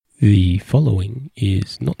The following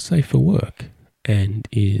is not safe for work and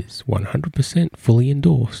is 100% fully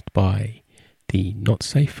endorsed by the Not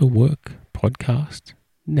Safe for Work podcast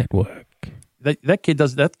network. That kid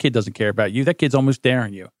doesn't care about you. That kid's almost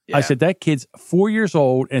daring you. Yeah. I said, that kid's 4 years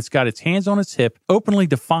old and it's got its hands on its hip, openly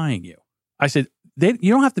defying you. I said,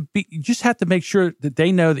 you don't have to be, you just have to make sure that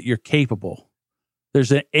they know that you're capable.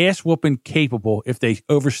 There's an ass whooping capable if they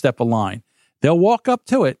overstep a line. They'll walk up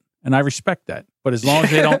to it, and I respect that. But as long as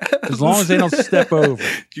they don't step over.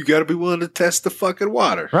 You got to be willing to test the fucking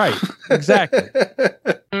water. Right. Exactly.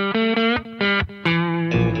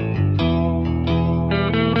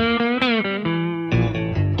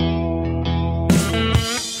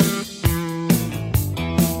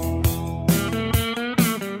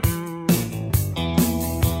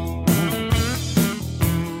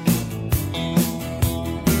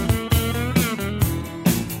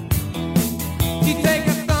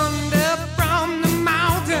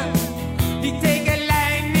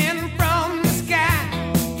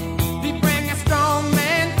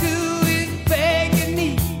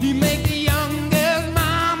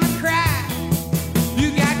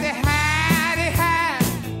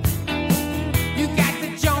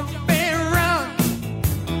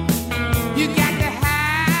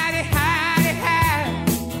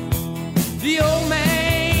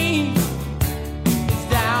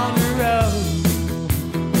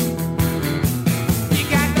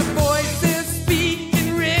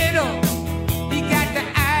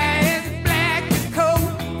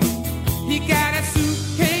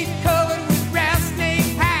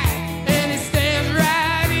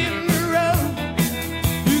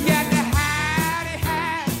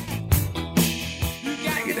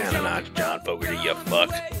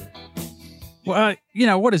 Well,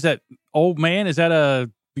 what is that, old man? Is that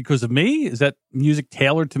because of me? Is that music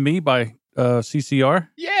tailored to me by CCR?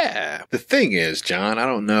 Yeah. The thing is, John, I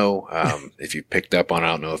don't know if you picked up on, I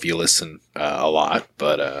don't know if you listen a lot,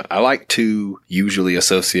 but I like to usually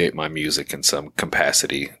associate my music in some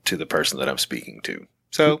capacity to the person that I'm speaking to.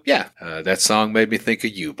 So, yeah, that song made me think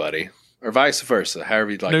of you, buddy. Or vice versa,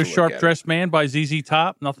 however you'd like to look at it. No Sharp Dressed Man by ZZ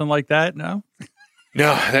Top? Nothing like that, no?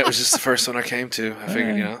 No, that was just the first one I came to. I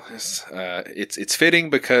figured, it's fitting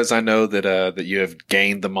because I know that you have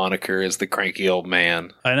gained the moniker as the cranky old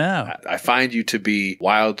man. I know. I find you to be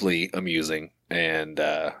wildly amusing and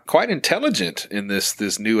quite intelligent in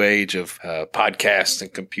this new age of podcasts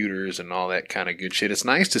and computers and all that kind of good shit. It's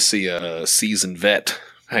nice to see a seasoned vet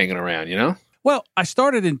hanging around, you know? Well, I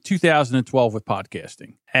started in 2012 with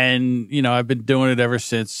podcasting, and I've been doing it ever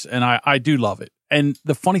since, and I do love it. And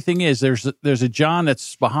the funny thing is, there's a John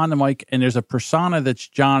that's behind the mic, and there's a persona that's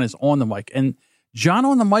John is on the mic. And John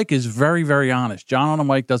on the mic is very, very honest. John on the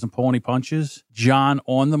mic doesn't pull any punches. John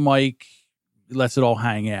on the mic lets it all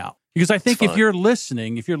hang out. Because I think if you're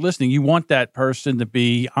listening, you want that person to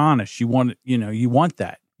be honest. You want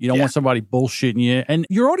that. You don't want somebody bullshitting you. And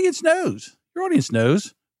your audience knows. Your audience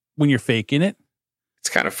knows when you're faking it. It's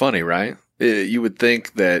kind of funny, right? You would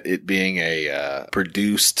think that it being a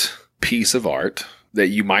produced piece of art that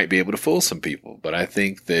you might be able to fool some people. But I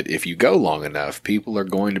think that if you go long enough, people are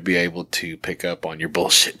going to be able to pick up on your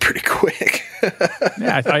bullshit pretty quick.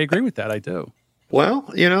 Yeah, I agree with that. I do.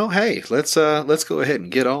 Well, hey, let's go ahead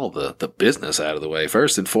and get all the business out of the way.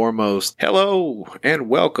 First and foremost, hello and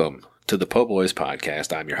welcome to the Po' Boys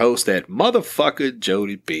Podcast. I'm your host, that motherfucker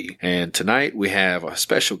Jody B. And tonight we have a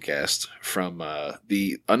special guest from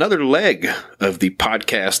another leg of the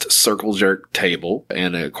podcast Circle Jerk table,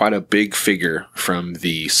 and quite a big figure from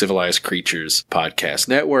the Civilized Creatures Podcast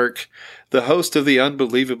Network, the host of the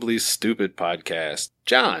Unbelievably Stupid Podcast,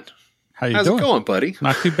 John. How's it going, buddy?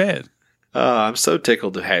 Not too bad. I'm so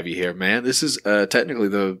tickled to have you here, man. This is technically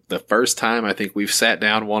the first time I think we've sat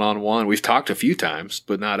down one-on-one. We've talked a few times,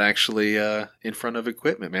 but not actually in front of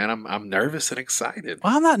equipment, man. I'm nervous and excited.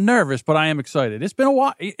 Well, I'm not nervous, but I am excited. It's been a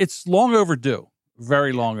while. It's long overdue.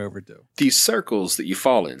 Very long overdue. These circles that you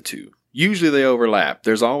fall into, usually they overlap.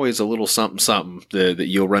 There's always a little something that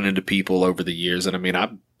you'll run into people over the years. And I mean,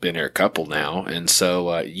 I've been here a couple now. And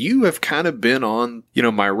so you have kind of been on,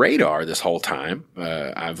 my radar this whole time.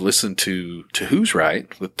 I've listened to Who's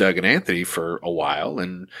Right with Doug and Anthony for a while.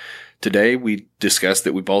 And today we discussed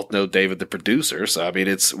that we both know David, the producer. So, I mean,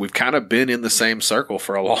 we've kind of been in the same circle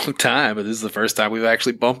for a long time. But this is the first time we've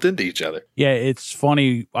actually bumped into each other. Yeah, it's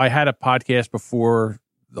funny. I had a podcast before,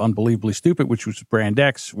 Unbelievably Stupid, which was Brand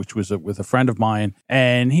X, which was with a friend of mine.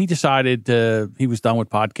 And he decided he was done with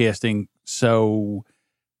podcasting. So,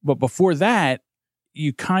 but before that,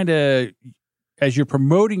 you kind of, as you're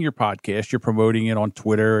promoting your podcast, you're promoting it on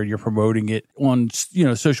Twitter, you're promoting it on,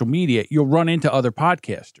 social media, you'll run into other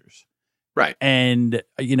podcasters. Right. And,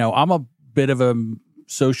 I'm a bit of a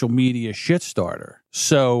social media shit starter.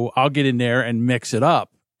 So I'll get in there and mix it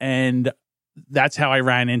up. And that's how I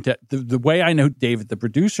ran into the way I know David, the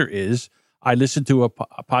producer, is I listened to a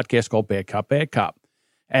podcast called Bad Cop, Bad Cop.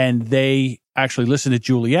 And they actually listened to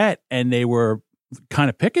Juliet, and they were kind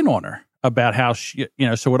of picking on her about how she,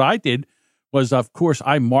 so what I did was, of course,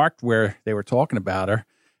 I marked where they were talking about her.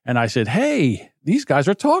 And I said, hey, these guys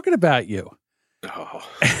are talking about you. Oh.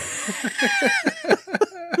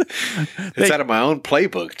 It's out of my own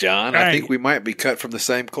playbook, John. Right. I think we might be cut from the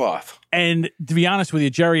same cloth. And to be honest with you,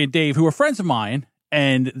 Jerry and Dave, who are friends of mine,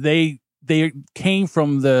 and they came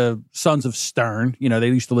from the Sons of Stern. They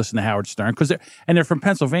used to listen to Howard Stern they're from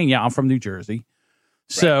Pennsylvania. I'm from New Jersey. Right.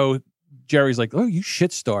 So Jerry's like, oh, you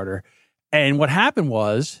shit starter. And what happened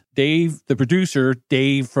was Dave, the producer,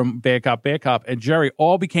 Dave from Bad Cop, and Jerry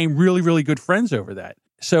all became really, really good friends over that.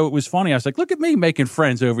 So it was funny. I was like, look at me making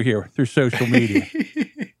friends over here through social media.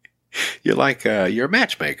 You're like, you're a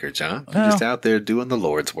matchmaker, John. You're just out there doing the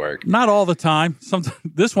Lord's work. Not all the time. Sometimes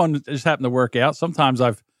this one just happened to work out. Sometimes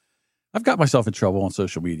I've got myself in trouble on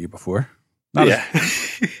social media before. Any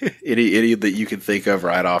that you can think of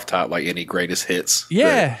right off top, like any greatest hits.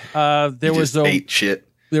 Yeah.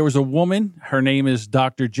 There was a woman. Her name is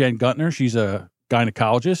Dr. Jen Guntner. She's a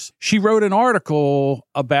gynecologist. She wrote an article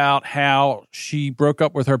about how she broke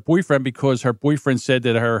up with her boyfriend because her boyfriend said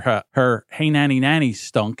that her hey nanny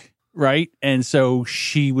stunk, right? And so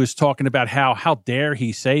she was talking about how dare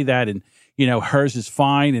he say that, and hers is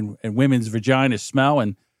fine and women's vaginas smell,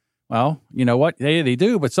 and well, you know what? They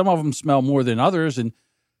do, but some of them smell more than others. And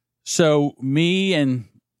so me and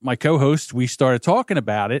my co-host, we started talking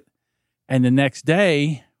about it, and the next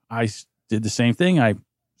day I did the same thing. I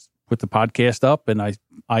put the podcast up, and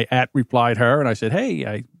I replied her, and I said,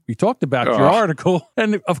 hey, we talked about your article.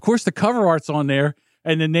 And of course the cover art's on there,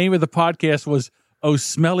 and the name of the podcast was Oh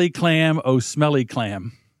Smelly Clam, Oh Smelly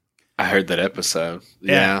Clam. I heard that episode.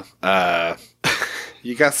 Yeah.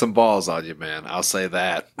 You got some balls on you, man. I'll say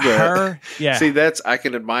that. See, I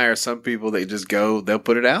can admire some people that just they'll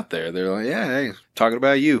put it out there. They're like, yeah, hey, talking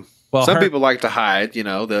about you. Well, some people like to hide,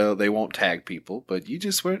 they won't tag people, but you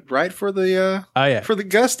just went right for the for the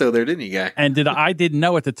gusto there, didn't you, guy? And I didn't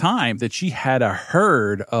know at the time that she had a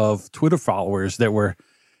herd of Twitter followers that were,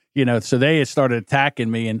 so they had started attacking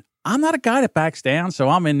me, and I'm not a guy that backs down, so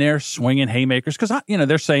I'm in there swinging haymakers because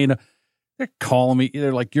they're saying, they're calling me,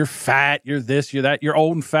 they're like, you're fat, you're this, you're that, you're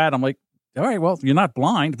old and fat. I'm like, all right, well, you're not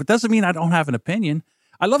blind, but doesn't mean I don't have an opinion.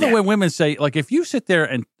 I love it when women say, like, if you sit there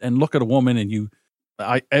and look at a woman and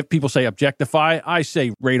if people say objectify, I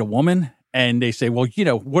say rate a woman, and they say, well,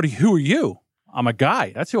 who are you? I'm a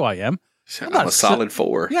guy. That's who I am. I'm a solid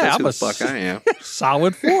 4. Yeah, that's who the fuck I am.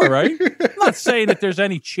 Solid 4, right? I'm not saying that there's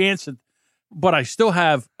any chance, but I still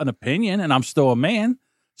have an opinion, and I'm still a man,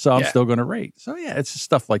 so I'm still going to rate. So yeah, it's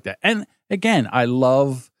stuff like that. And again, I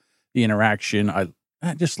love the interaction. I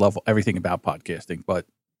just love everything about podcasting, but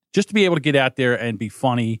just to be able to get out there and be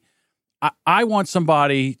funny. I want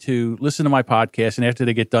somebody to listen to my podcast, and after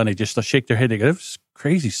they get done, they just shake their head. They go, "This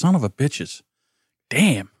crazy son of a bitches."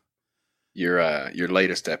 Damn. Your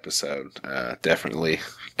latest episode definitely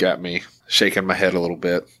got me shaking my head a little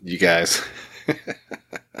bit. You guys.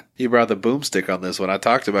 You brought the boomstick on this one. I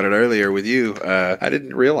talked about it earlier with you. I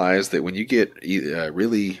didn't realize that when you get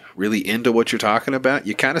really, really into what you're talking about,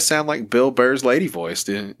 you kind of sound like Bill Burr's lady voice.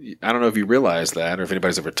 I don't know if you realize that or if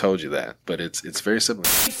anybody's ever told you that, but it's very similar.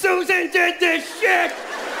 Susan did this shit!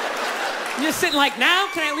 You're just sitting like, now?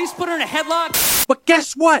 Can I at least put her in a headlock? But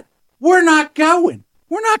guess what? We're not going.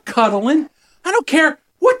 We're not cuddling. I don't care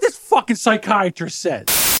what this fucking psychiatrist says.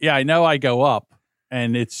 Yeah, I know I go up.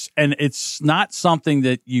 And it's not something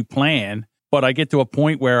that you plan, but I get to a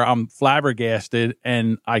point where I'm flabbergasted,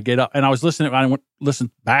 and I get up, and I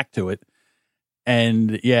listened back to it,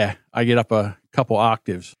 and yeah, I get up a couple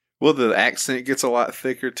octaves. Well, the accent gets a lot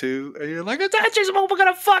thicker too, and you're like, "Is that just what we're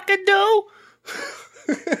gonna fucking do?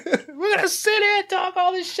 We're gonna sit here and talk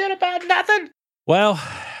all this shit about nothing." Well,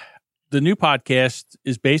 the new podcast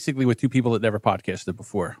is basically with two people that never podcasted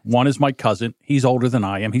before. One is my cousin. He's older than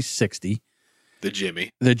I am. He's 60. The Jimmy.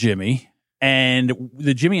 And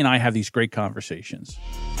the Jimmy and I have these great conversations.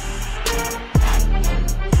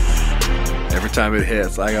 Every time it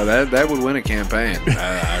hits, I go, that would win a campaign.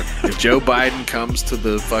 If Joe Biden comes to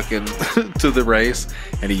the fucking to the race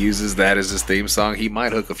and he uses that as his theme song, he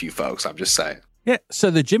might hook a few folks. I'm just saying. Yeah. So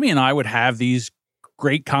the Jimmy and I would have these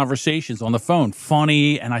great conversations on the phone,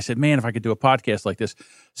 funny. And I said, man, if I could do a podcast like this.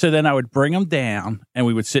 So then I would bring him down, and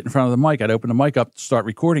we would sit in front of the mic. I'd open the mic up, start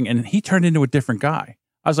recording, and he turned into a different guy.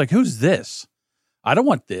 I was like, who's this? I don't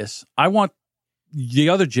want this. I want the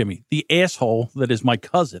other Jimmy, the asshole that is my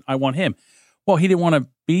cousin. I want him. Well, he didn't want to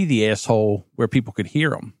be the asshole where people could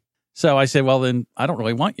hear him. So I said, well, then I don't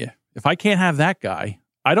really want you. If I can't have that guy,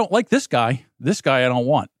 I don't like this guy. This guy I don't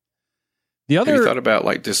want. The other, have you thought about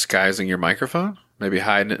like disguising your microphone? Maybe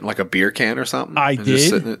hiding it in like a beer can or something? I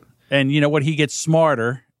did. And you know what? He gets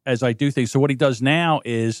smarter as I do things. So what he does now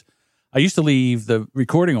is, I used to leave the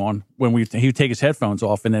recording on when he would take his headphones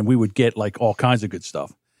off, and then we would get like all kinds of good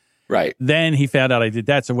stuff. Right. Then he found out I did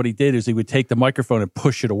that. So what he did is he would take the microphone and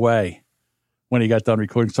push it away when he got done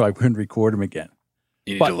recording, so I couldn't record him again.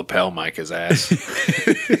 You need to lapel mic his ass.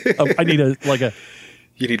 I need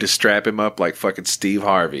You need to strap him up like fucking Steve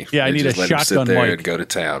Harvey. Yeah, I need a shotgun him sit there mic and go to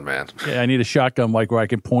town, man. Yeah, I need a shotgun mic where I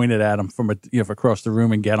can point it at him from across the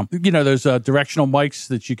room and get him. You know, those directional mics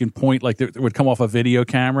that you can point, like that would come off a video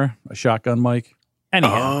camera, a shotgun mic.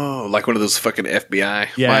 Anyhow. Oh, like one of those fucking FBI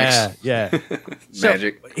mics. Yeah.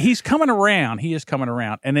 Magic. So he's coming around. He is coming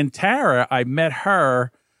around. And then Tara, I met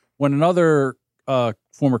her when another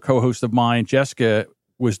former co-host of mine, Jessica,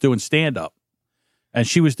 was doing stand-up. And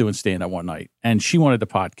she was doing stand-up one night. And she wanted to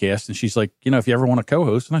podcast. And she's like, if you ever want to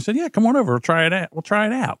co-host. And I said, yeah, come on over. We'll try it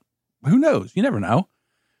out. Who knows? You never know.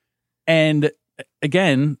 And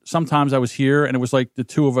again, sometimes I was here and it was like the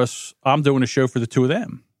two of us, I'm doing a show for the two of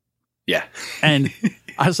them. Yeah. And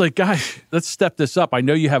I was like, guys, let's step this up. I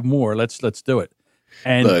know you have more. Let's do it.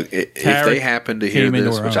 And look, if they happen to hear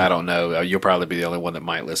this, which own. I don't know, you'll probably be the only one that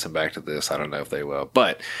might listen back to this. I don't know if they will.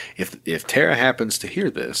 But if Tara happens to hear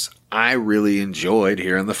this, I really enjoyed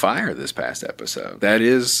hearing the fire this past episode. That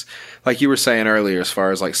is, like you were saying earlier, as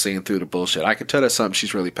far as like seeing through the bullshit, I could tell that's something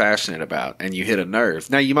she's really passionate about, and you hit a nerve.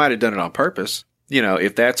 Now, you might have done it on purpose.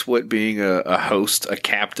 If that's what being a host, a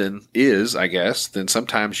captain is, I guess, then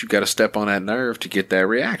sometimes you've got to step on that nerve to get that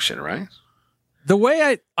reaction, right? The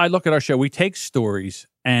way I look at our show, we take stories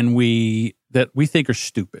that we think are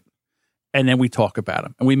stupid, and then we talk about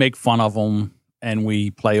them, and we make fun of them, and we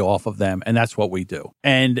play off of them, and that's what we do.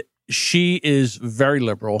 And she is very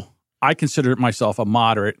liberal. I consider myself a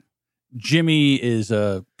moderate. Jimmy is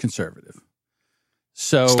a conservative.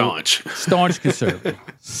 So staunch conservative.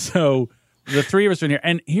 So the three of us are in here,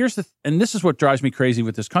 and and this is what drives me crazy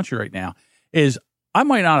with this country right now, is I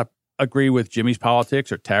might not agree with Jimmy's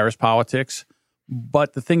politics or Tara's politics,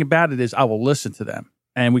 but the thing about it is I will listen to them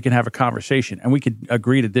and we can have a conversation and we can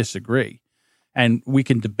agree to disagree and we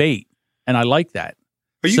can debate. And I like that.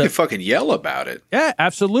 But you can fucking yell about it. Yeah,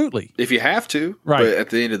 absolutely. If you have to. Right. But at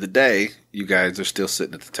the end of the day, you guys are still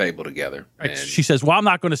sitting at the table together. Right. She says, well, I'm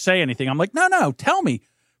not going to say anything. I'm like, no, tell me.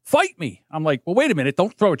 Fight me. I'm like, well, wait a minute.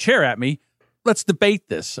 Don't throw a chair at me. Let's debate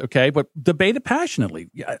this, okay? But debate it passionately.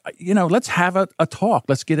 Let's have a talk.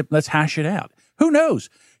 Let's hash it out. Who knows?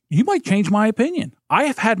 You might change my opinion. I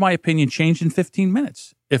have had my opinion changed in 15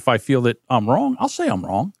 minutes. If I feel that I'm wrong, I'll say I'm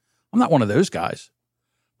wrong. I'm not one of those guys.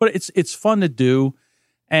 But it's fun to do.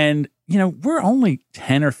 And, we're only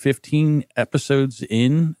 10 or 15 episodes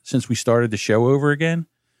in since we started the show over again.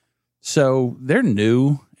 So they're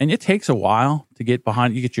new, and it takes a while to get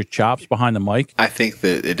your chops behind the mic. I think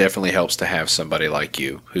that it definitely helps to have somebody like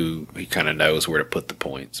you who kind of knows where to put the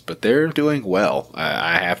points. But they're doing well,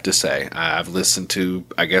 I have to say. I've listened to,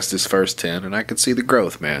 I guess, this first 10, and I can see the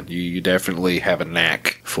growth, man. You definitely have a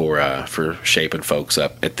knack for shaping folks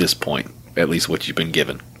up at this point, at least what you've been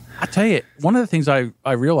given. I tell you, one of the things I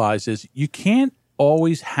realize is you can't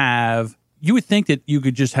always have – you would think that you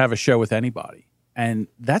could just have a show with anybody. And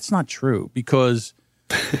that's not true because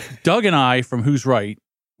Doug and I from Who's Right,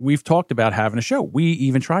 we've talked about having a show. We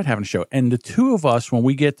even tried having a show. And the two of us, when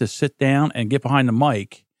we get to sit down and get behind the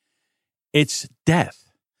mic, it's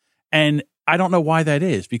death. And I don't know why that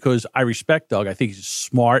is because I respect Doug. I think he's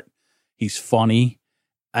smart. He's funny.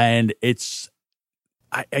 And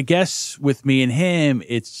I guess with me and him,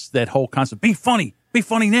 it's that whole concept, be funny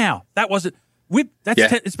now. That wasn't,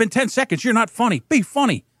 it's been 10 seconds. You're not funny. Be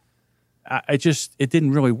funny. It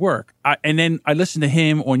didn't really work. And then I listened to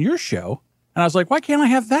him on your show, and I was like, why can't I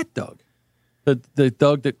have that Doug? The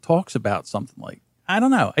Doug that talks about something like, I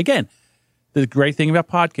don't know. Again, the great thing about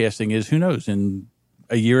podcasting is, who knows, in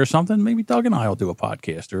a year or something, maybe Doug and I will do a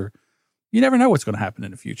podcast, or you never know what's going to happen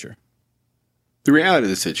in the future. The reality of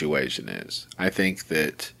the situation is, I think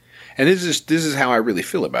that, and this is how I really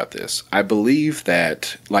feel about this. I believe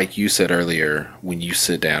that, like you said earlier, when you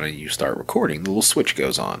sit down and you start recording, the little switch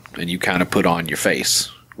goes on and you kind of put on your face,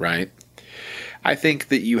 right? I think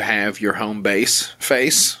that you have your home base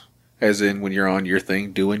face, as in when you're on your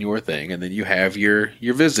thing, doing your thing, and then you have your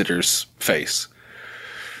visitor's face.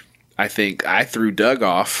 I think I threw Doug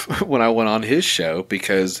off when I went on his show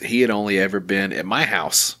because he had only ever been at my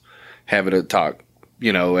house having a talk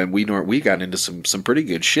you know, and we got into some pretty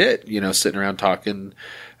good shit, you know, sitting around talking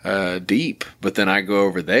deep. But then I go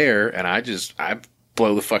over there and I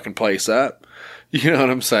blow the fucking place up. You know what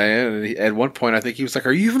I'm saying? And at one point, I think he was like,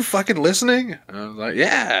 "Are you even fucking listening?" And I was like,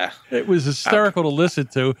 "Yeah." It was hysterical to listen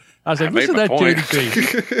to. I was like, "Listen to that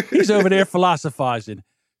JDP. He's over there philosophizing,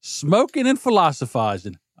 smoking and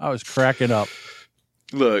philosophizing." I was cracking up.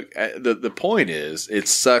 Look, the point is, it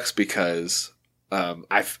sucks because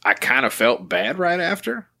I kind of felt bad right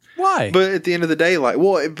after. Why? But at the end of the day, like,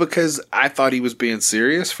 well, because I thought he was being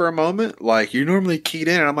serious for a moment. Like, you're normally keyed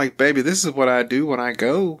in, and I'm like, baby, this is what I do when I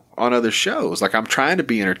go on other shows. Like, I'm trying to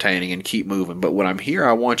be entertaining and keep moving, but when I'm here,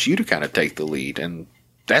 I want you to kind of take the lead. And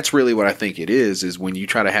that's really what I think it is when you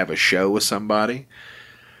try to have a show with somebody,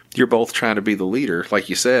 you're both trying to be the leader, like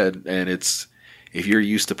you said, and if you're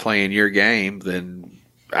used to playing your game, then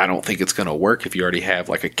I don't think it's going to work if you already have,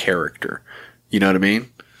 like, a character. You know what I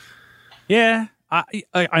mean? Yeah.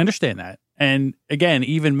 I understand that. And again,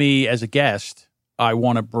 even me as a guest, I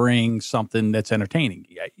want to bring something that's entertaining.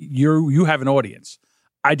 You have an audience.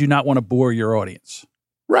 I do not want to bore your audience.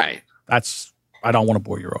 Right. I don't want to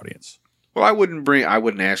bore your audience. Well, I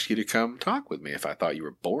wouldn't ask you to come talk with me if I thought you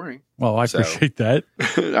were boring. Well, I appreciate that.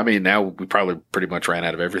 I mean, now we probably pretty much ran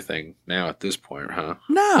out of everything now at this point, huh?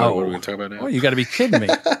 No. What are we going to talk about now? Oh, you got to be kidding me.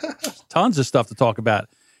 Tons of stuff to talk about.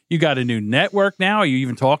 You got a new network now? Are you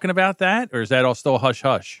even talking about that? Or is that all still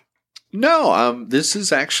hush-hush? No, this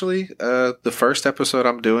is actually the first episode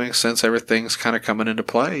I'm doing since everything's kind of coming into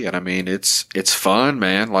play. And I mean, it's fun,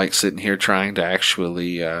 man, like sitting here trying to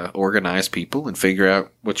actually organize people and figure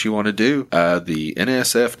out what you want to do. The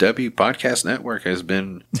NSFW Podcast Network has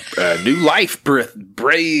been new life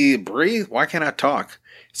breathe. Why can't I talk?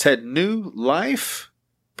 It's had new life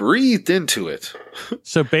breathed into it.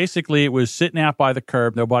 So basically, it was sitting out by the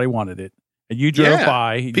curb. Nobody wanted it. And you drove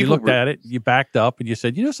by, you looked at it, you backed up, and you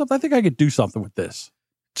said, you know something, I think I could do something with this.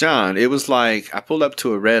 John, it was like I pulled up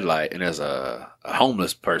to a red light, and there's a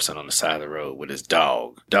homeless person on the side of the road with his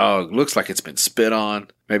dog. Dog looks like it's been spit on.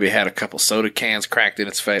 Maybe it had a couple soda cans cracked in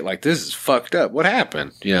its face. Like, this is fucked up. What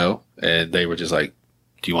happened? You know? And they were just like,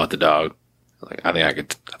 do you want the dog? Like, I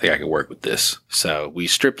think I could work with this. So we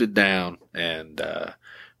stripped it down, and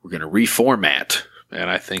we're going to reformat. And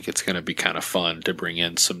I think it's going to be kind of fun to bring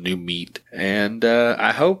in some new meat. And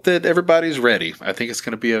I hope that everybody's ready. I think it's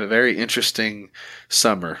going to be a very interesting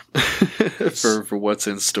summer for what's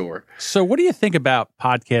in store. So what do you think about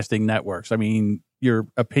podcasting networks? I mean, your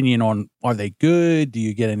opinion on, are they good? Do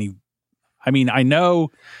you get any? I mean, I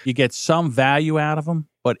know you get some value out of them,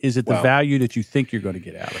 but is it the value that you think you're going to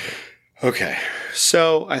get out of it? Okay.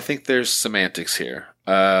 So I think there's semantics here.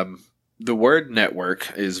 The word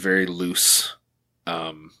network is very loose.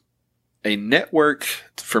 A network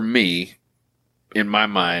for me, in my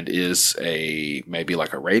mind, is maybe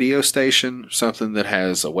like a radio station, something that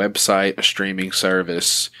has a website, a streaming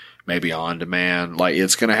service, maybe on demand. Like,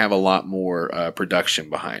 it's going to have a lot more production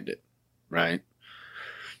behind it, right?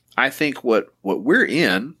 I think what we're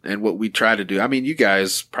in and what we try to do, I mean, you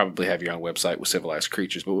guys probably have your own website with Civilized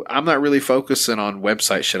Creatures, but I'm not really focusing on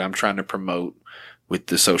website shit. I'm trying to promote with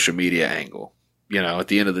the social media angle. You know, at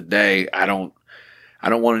the end of the day, I don't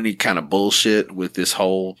want any kind of bullshit with this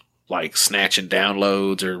whole, like, snatching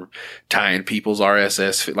downloads or tying people's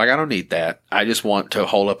RSS feed. Like, I don't need that. I just want to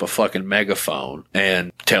hold up a fucking megaphone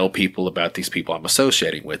and tell people about these people I'm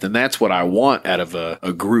associating with. And that's what I want out of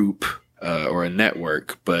a group or a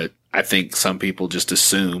network. But I think some people just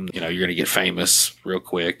assume, you know, you're going to get famous real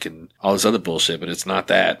quick and all this other bullshit. But it's not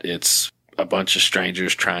that. It's a bunch of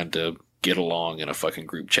strangers trying to get along in a fucking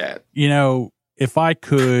group chat. You know, if I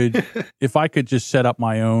could just set up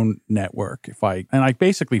my own network, and I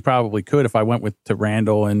basically probably could if I went to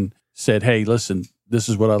Randall and said, hey, listen, this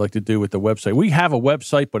is what I'd like to do with the website. We have a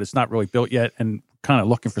website, but it's not really built yet, and kind of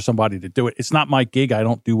looking for somebody to do it. It's not my gig. I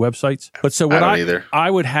don't do websites. But so what I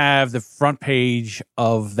would have the front page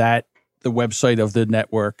of the website of the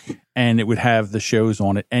network, and it would have the shows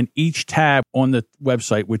on it. And each tab on the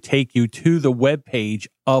website would take you to the web page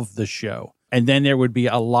of the show. And then there would be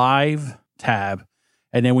a live tab,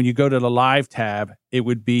 and then when you go to the live tab, it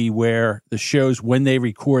would be where the shows, when they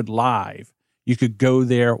record live, you could go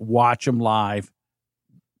there, watch them live,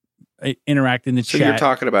 interact in the chat. So you're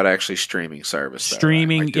talking about actually streaming service.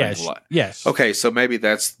 Streaming, right? Like yes. Okay, so maybe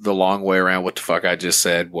that's the long way around what the fuck I just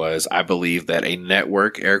said was I believe that a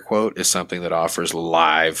network, air quote, is something that offers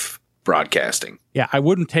live broadcasting. Yeah, I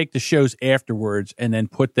wouldn't take the shows afterwards and then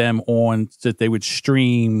put them on so that they would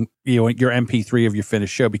stream, you know, your MP3 of your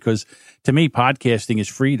finished show, because to me, podcasting is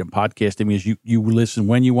freedom. Podcasting is you listen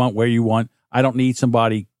when you want, where you want. I don't need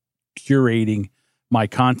somebody curating my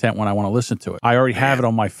content when I want to listen to it. I already have it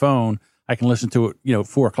on my phone. I can listen to it,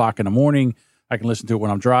 4 o'clock in the morning. I can listen to it when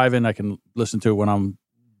I'm driving. I can listen to it when I'm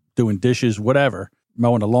doing dishes, whatever,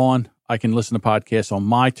 mowing the lawn. I can listen to podcasts on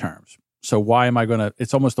my terms. So why am I going to,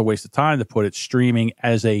 it's almost a waste of time to put it streaming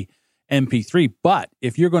as a MP3. But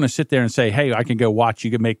if you're going to sit there and say, hey, I can go watch,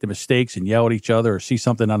 you can make the mistakes and yell at each other or see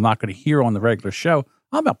something I'm not going to hear on the regular show,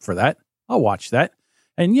 I'm up for that. I'll watch that.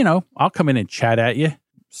 And, I'll come in and chat at you,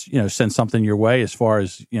 send something your way as far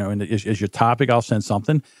as, as your topic, I'll send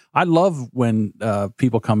something. I love when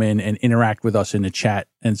people come in and interact with us in the chat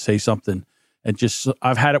and say something. And just,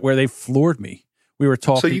 I've had it where they floored me. We were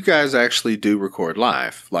talking. So you guys actually do record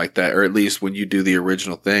live like that, or at least when you do the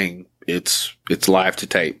original thing, it's live to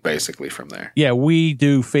tape basically from there. Yeah, we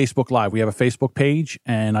do Facebook Live. We have a Facebook page,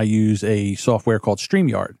 and I use a software called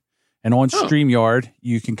StreamYard. And on StreamYard,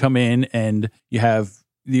 you can come in and you have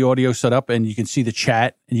the audio set up, and you can see the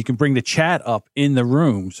chat, and you can bring the chat up in the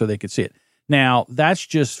room so they can see it. Now, that's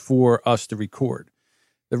just for us to record.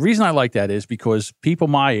 The reason I like that is because people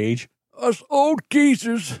my age, us old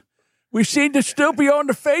geezers, we seem to still be on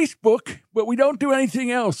the Facebook, but we don't do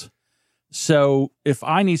anything else. So if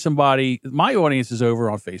I need somebody, my audience is over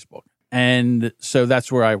on Facebook. And so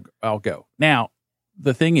that's where I'll go. Now,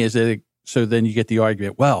 the thing is, so then you get the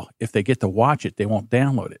argument, well, if they get to watch it, they won't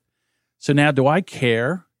download it. So now do I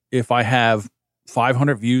care if I have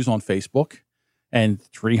 500 views on Facebook and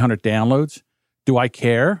 300 downloads? Do I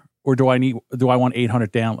care? Or do I want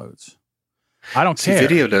 800 downloads? I don't care.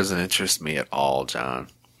 Video doesn't interest me at all, John.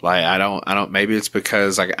 Like, I don't, maybe it's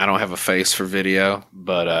because I don't have a face for video,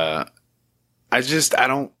 but,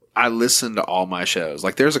 I listen to all my shows.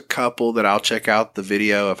 Like, there's a couple that I'll check out the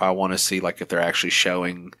video if I want to see, like, if they're actually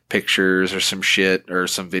showing pictures or some shit or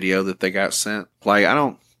some video that they got sent. Like, I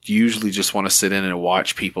don't usually just want to sit in and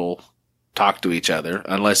watch people talk to each other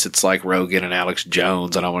unless it's like Rogan and Alex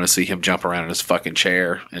Jones and I want to see him jump around in his fucking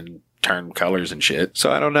chair and turn colors and shit.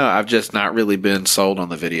 So I don't know. I've just not really been sold on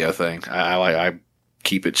the video thing. I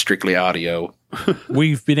keep it strictly audio.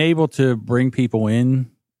 We've been able to bring people in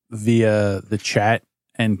via the chat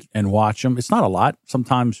and watch them. It's not a lot.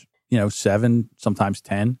 Sometimes, 7, sometimes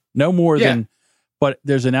 10. No more than, but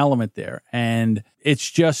there's an element there. And it's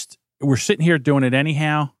just, we're sitting here doing it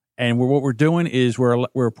anyhow. And what we're doing is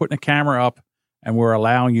we're putting a camera up and we're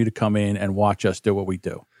allowing you to come in and watch us do what we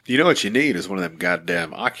do. You know what you need is one of them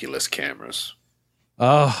goddamn Oculus cameras.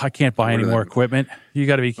 Oh, I can't buy any more equipment. You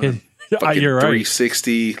got to be kidding. You're right.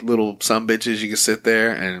 360 little sumbitches you can sit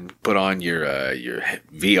there and put on your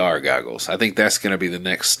VR goggles. I think that's going to be the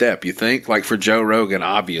next step. You think? Like for Joe Rogan,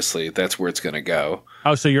 obviously, that's where it's going to go.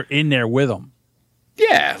 Oh, so you're in there with them?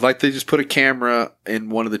 Yeah, like they just put a camera in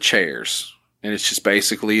one of the chairs. And it's just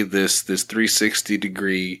basically this 360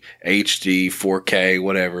 degree HD 4K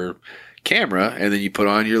whatever camera, and then you put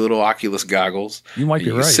on your little Oculus goggles. You might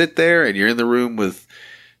be right. You sit there and you're in the room with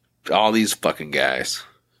all these fucking guys.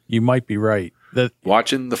 You might be right.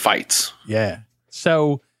 Watching the fights. Yeah.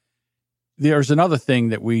 So there's another thing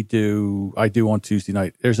that I do on Tuesday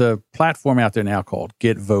night. There's a platform out there now called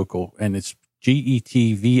Get Vocal, and it's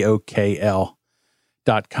GETVOKL.com.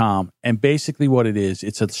 And basically what it is,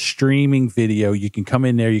 it's a streaming video. You can come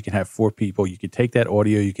in there, you can have 4 people, you can take that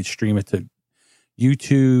audio, you can stream it to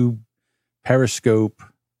YouTube, Periscope,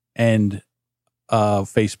 and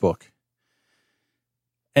Facebook.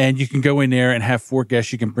 And you can go in there and have 4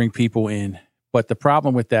 guests. You can bring people in. But the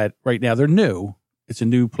problem with that right now, they're new. It's a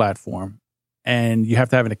new platform. And you have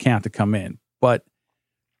to have an account to come in. But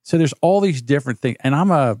so there's all these different things. And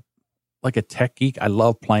I'm a tech geek. I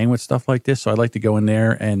love playing with stuff like this. So I like to go in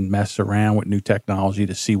there and mess around with new technology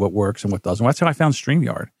to see what works and what doesn't. That's how I found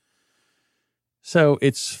StreamYard. So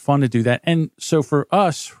it's fun to do that. And so for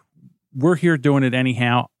us, we're here doing it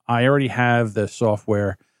anyhow. I already have the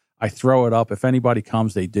software. I throw it up. If anybody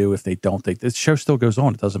comes, they do. If they don't, the show still goes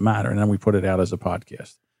on. It doesn't matter. And then we put it out as a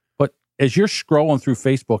podcast. But as you're scrolling through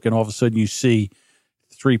Facebook and all of a sudden you see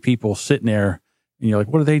 3 people sitting there and you're like,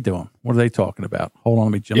 what are they doing? What are they talking about? Hold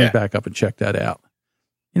on, let me back up and check that out.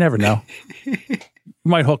 You never know. You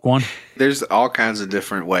might hook one. There's all kinds of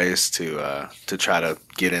different ways to try to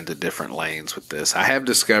get into different lanes with this. I have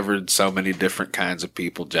discovered so many different kinds of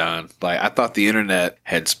people, John. Like, I thought the internet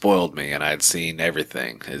had spoiled me and I'd seen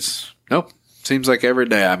everything. Nope. Seems like every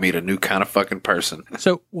day I meet a new kind of fucking person.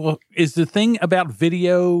 So, is the thing about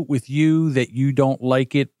video with you that you don't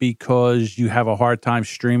like it because you have a hard time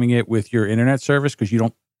streaming it with your internet service because you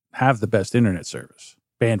don't have the best internet service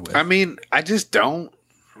bandwidth? I mean, I just don't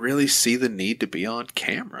really see the need to be on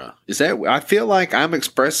camera. I feel like I'm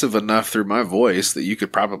expressive enough through my voice that you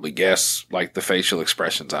could probably guess like the facial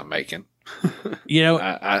expressions I'm making. You know,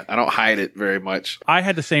 I don't hide it very much. I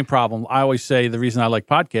had the same problem. I always say the reason I like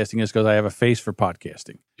podcasting is because I have a face for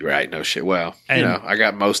podcasting. Right, no shit. Well, And- I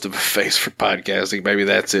got most of a face for podcasting. Maybe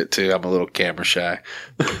that's it too. I'm a little camera shy.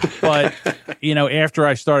 But, after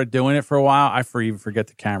I started doing it for a while, I even forget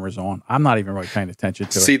the camera's on. I'm not even really paying attention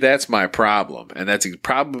to See, it. that's my problem. And that's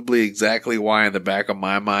probably exactly why in the back of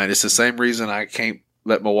my mind, it's the same reason I can't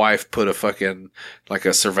let my wife put a fucking, like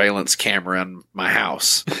a surveillance camera in my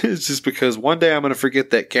house. It's just because one day I'm going to forget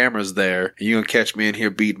that camera's there and you're going to catch me in here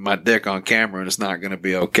beating my dick on camera and it's not going to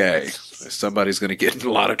be okay. Somebody's going to get in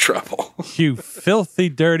a lot of trouble. You filthy,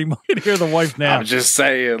 dirty. You can hear the wife now. I'm just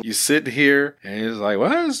saying, you sit here and it's like,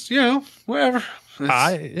 well, it's, whatever.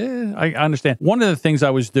 I understand. One of the things I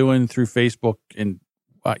was doing through Facebook and,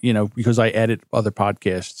 because I edit other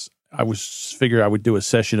podcasts, I figured I would do a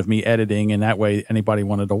session of me editing, and that way anybody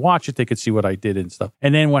wanted to watch it, they could see what I did and stuff.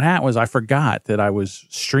 And then what happened was I forgot that I was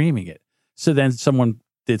streaming it. So then someone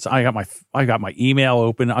did. I got my email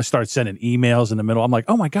open. I started sending emails in the middle. I'm like,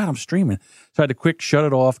 oh my God, I'm streaming. So I had to quick shut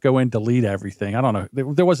it off, go in, delete everything. I don't know.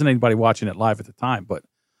 There wasn't anybody watching it live at the time, but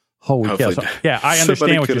holy cow! So, yeah, I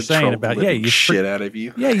understand what you're saying about you shit out of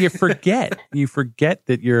you. Yeah, you forget. You forget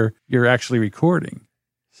that you're actually recording.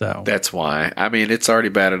 So that's why. I mean, it's already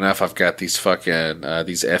bad enough. I've got these fucking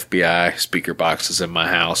these FBI speaker boxes in my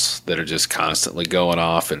house that are just constantly going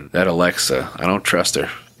off, and that Alexa, I don't trust her,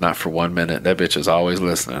 not for 1 minute. That bitch is always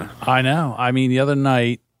listening. I know. I mean, the other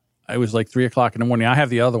night it was like 3:00 in the morning. I have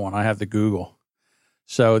the other one. I have the Google.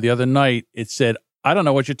 So the other night it said, "I don't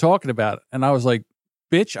know what you're talking about," and I was like,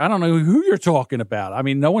 bitch, I don't know who you're talking about. I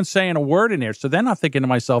mean, no one's saying a word in there. So then I'm thinking to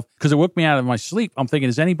myself, because it woke me out of my sleep, I'm thinking,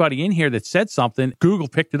 is anybody in here that said something? Google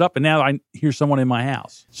picked it up, and now I hear someone in my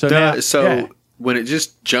house. So when it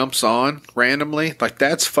just jumps on randomly, like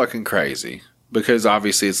that's fucking crazy. Because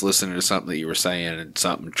obviously it's listening to something that you were saying and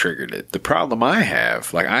something triggered it. The problem I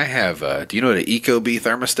have, do you know what an Ecobee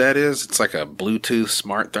thermostat is? It's like a Bluetooth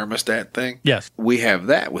smart thermostat thing. Yes. We have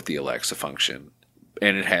that with the Alexa function,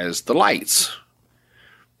 and it has the lights.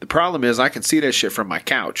 The problem is I can see that shit from my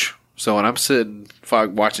couch. So when I'm sitting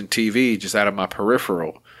watching TV just out of my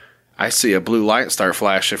peripheral, I see a blue light start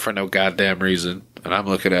flashing for no goddamn reason. And I'm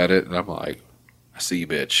looking at it and I'm like, I see you,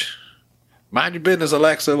 bitch. Mind your business,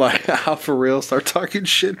 Alexa. Like, I'll for real start talking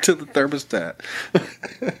shit to the thermostat.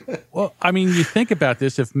 Well, I mean, you think about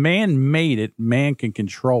this. If man made it, man can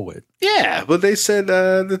control it. Yeah, but they said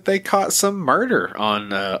that they caught some murder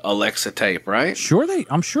on Alexa tape, right?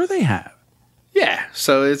 I'm sure they have. Yeah,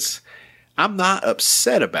 so I'm not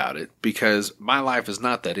upset about it because my life is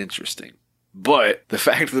not that interesting. But the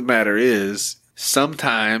fact of the matter is,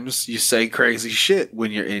 sometimes you say crazy shit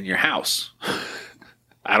when you're in your house.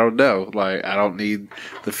 I don't know. Like, I don't need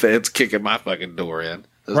the feds kicking my fucking door in.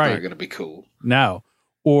 That's not going to be cool. No.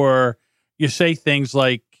 Or you say things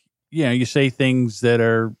like, you say things that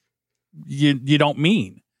are, you don't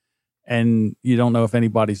mean. And you don't know if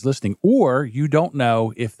anybody's listening, or you don't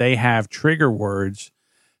know if they have trigger words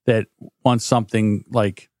that want something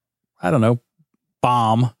like, I don't know,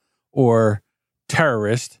 bomb or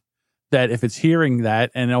terrorist, that if it's hearing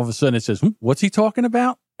that and all of a sudden it says, what's he talking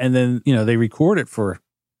about? And then, they record it for,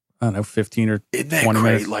 I don't know, 15 or 20 minutes. Isn't that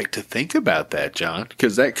great, like, to think about that, John?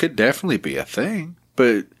 Because that could definitely be a thing.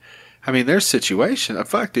 But, I mean, there's situations.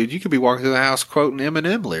 Fuck, dude, you could be walking through the house quoting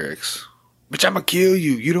Eminem lyrics. Bitch, I'm gonna kill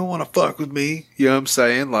you. You don't want to fuck with me. You know what I'm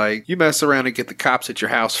saying? Like, you mess around and get the cops at your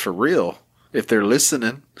house for real if they're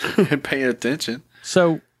listening and paying attention.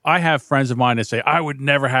 So I have friends of mine that say, I would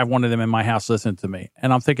never have one of them in my house listening to me.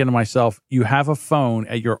 And I'm thinking to myself, you have a phone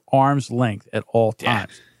at your arm's length at all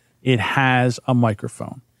times. Yeah. It has a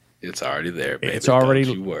microphone. It's already there, baby. It's already,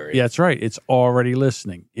 don't you worry. Yeah, that's right. It's already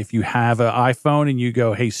listening. If you have an iPhone and you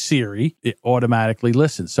go, hey, Siri, it automatically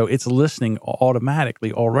listens. So it's listening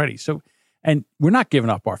automatically already. So, and we're not giving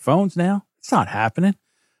up our phones now. It's not happening.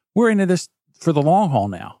 We're into this for the long haul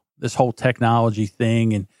now, this whole technology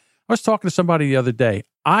thing. And I was talking to somebody the other day.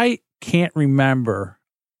 I can't remember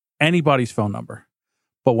anybody's phone number.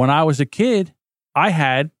 But when I was a kid, I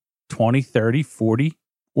had 20, 30, 40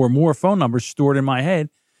 or more phone numbers stored in my head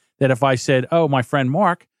that if I said, oh, my friend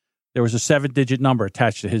Mark, there was a 7-digit number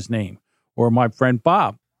attached to his name. Or my friend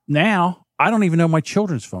Bob. Now, I don't even know my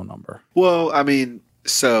children's phone number. Well, I mean,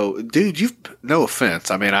 so, dude, no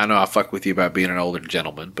offense. I mean, I know I fuck with you about being an older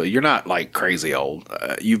gentleman, but you're not like crazy old.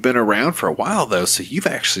 You've been around for a while, though, so you've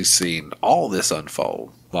actually seen all this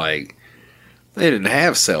unfold. Like, they didn't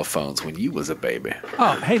have cell phones when you was a baby.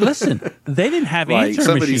 Oh, hey, listen, they didn't have answering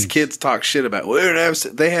some machines. Of these kids talk shit about,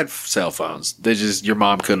 they had cell phones. Your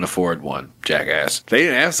mom couldn't afford one, jackass. They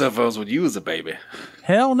didn't have cell phones when you was a baby.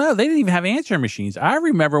 Hell no. They didn't even have answering machines. I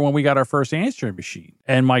remember when we got our first answering machine,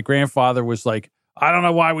 and my grandfather was like, I don't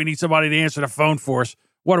know why we need somebody to answer the phone for us.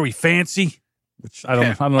 What are we, fancy? Which I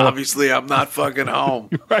don't know. Obviously, I'm not fucking home.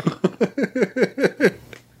 Right.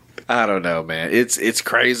 I don't know, man. It's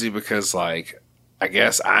crazy because, like, I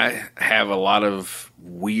guess I have a lot of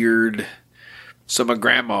weird. So my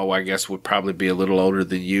grandma, I guess, would probably be a little older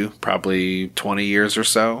than you, probably 20 years or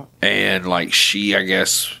so. And, like, she, I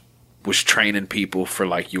guess, was training people for,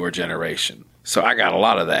 like, your generation. So I got a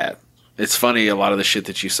lot of that. It's funny, a lot of the shit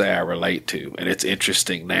that you say I relate to. And it's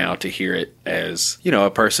interesting now to hear it as, you know,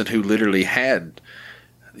 a person who literally had,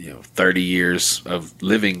 30 years of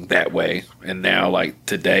living that way. And now, like,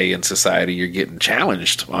 today in society, you're getting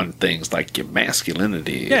challenged on things like your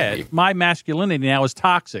masculinity. Yeah, my masculinity now is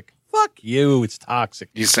toxic. Fuck you, it's toxic.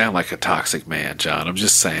 You sound like a toxic man, John. I'm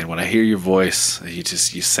just saying, when I hear your voice, you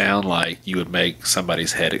sound like you would make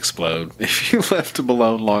somebody's head explode if you left them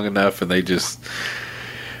alone long enough and they just,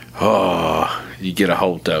 you get a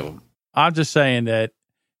hold of them. I'm just saying that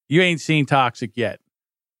you ain't seen toxic yet.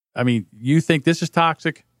 I mean, you think this is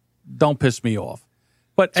toxic? Don't piss me off.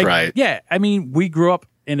 But right. Yeah, I mean, we grew up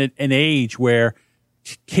in an age where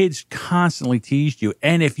kids constantly teased you.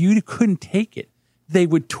 And if you couldn't take it, they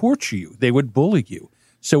would torture you. They would bully you.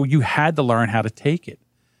 So you had to learn how to take it.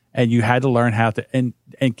 And you had to learn how to, and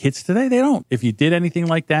kids today, they don't. If you did anything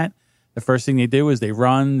like that, the first thing they do is they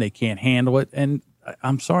run, they can't handle it. And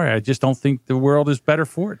I'm sorry, I just don't think the world is better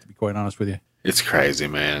for it, to be quite honest with you. It's crazy,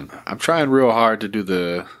 man. I'm trying real hard to do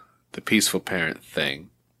the peaceful parent thing.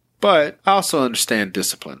 But I also understand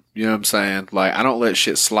discipline. You know what I'm saying? Like, I don't let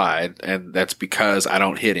shit slide, and that's because I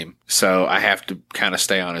don't hit him. So I have to kind of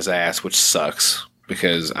stay on his ass, which sucks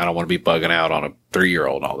because I don't want to be bugging out on a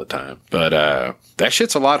 3-year-old all the time. But that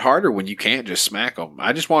shit's a lot harder when you can't just smack them.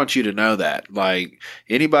 I just want you to know that. Like,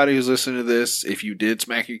 anybody who's listening to this, if you did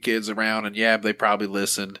smack your kids around, and yeah, they probably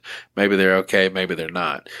listened. Maybe they're okay, maybe they're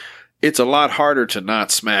not. It's a lot harder to not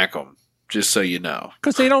smack them, just so you know.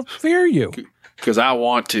 Because they don't fear you. Because I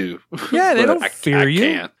want to. Yeah, they don't fear you.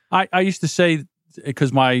 Can't. I used to say,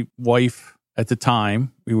 because my wife at the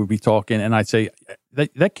time, we would be talking, and I'd say,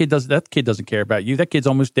 that kid doesn't care about you. That kid's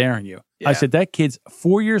almost daring you. Yeah. I said, that kid's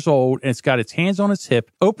 4 years old, and it's got its hands on its hip,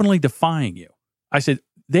 openly defying you. I said,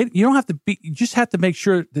 you don't have to be, you just have to make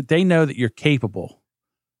sure that they know that you're capable.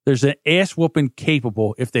 There's an ass whooping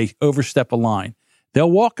capable if they overstep a line. They'll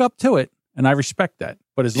walk up to it, and I respect that.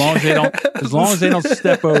 But as long as they don't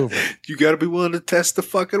step over. You got to be willing to test the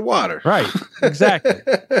fucking water. Right. Exactly.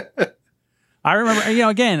 I remember,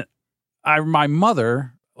 again, my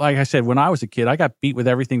mother, like I said, when I was a kid, I got beat with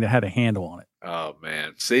everything that had a handle on it. Oh,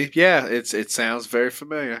 man. See? Yeah, it sounds very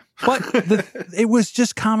familiar. But it was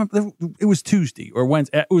just common. It was Tuesday or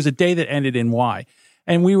Wednesday. It was a day that ended in Y.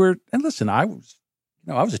 And listen, I was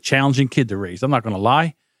a challenging kid to raise. I'm not going to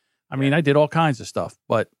lie. I mean, I did all kinds of stuff,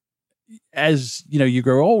 but as you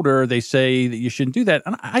grow older, they say that you shouldn't do that.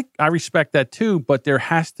 And I respect that too, but there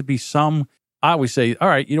has to be some, I always say, all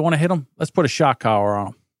right, you don't want to hit them? Let's put a shock collar on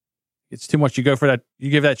them. It's too much. You go for that. You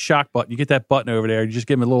give that shock button. You get that button over there. You just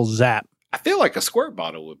give them a little zap. I feel like a squirt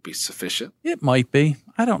bottle would be sufficient. It might be.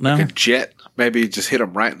 I don't know. Like a jet. Maybe just hit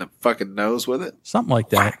them right in the fucking nose with it. Something like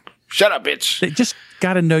that. Shut up, bitch. They just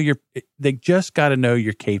got to know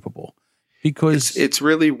you're capable. Because it's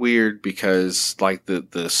really weird because like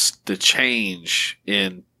the change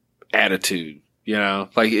in attitude,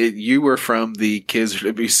 like you were from the kids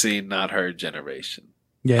to be seen, not heard generation.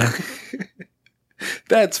 Yeah.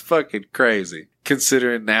 That's fucking crazy.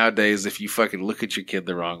 Considering nowadays, if you fucking look at your kid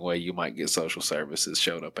the wrong way, you might get social services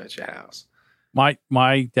showed up at your house. My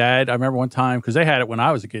dad, I remember one time, because they had it when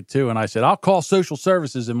I was a kid too, and I said, I'll call social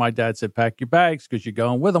services, and my dad said, pack your bags because you're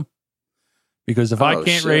going with them. Because if I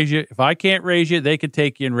can't raise you, they could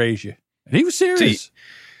take you and raise you. And he was serious. See,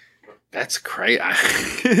 that's great.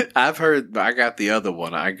 I've heard, I got the other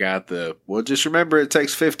one. I got just remember it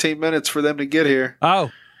takes 15 minutes for them to get here.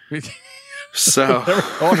 Oh. So. Never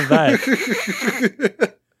thought of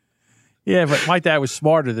that. Yeah, but my dad was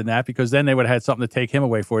smarter than that because then they would have had something to take him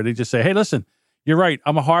away for. They'd just say, hey, listen, you're right.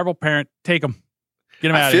 I'm a horrible parent. Take him. Get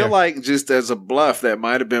him out of here. I feel like just as a bluff, that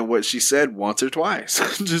might have been what she said once or twice.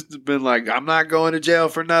 Just been like, I'm not going to jail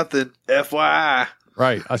for nothing. FYI.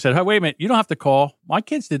 Right. I said, hey, wait a minute. You don't have to call. My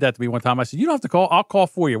kids did that to me one time. I said, you don't have to call. I'll call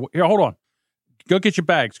for you. Here, hold on. Go get your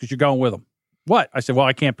bags because you're going with them. What? I said, well,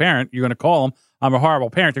 I can't parent. You're going to call them. I'm a horrible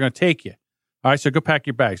parent. They're going to take you. All right, so go pack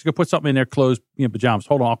your bags. Go put something in their clothes, pajamas.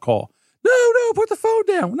 Hold on, I'll call. No, put the phone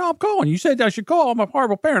down. No, I'm calling. You said I should call. I'm a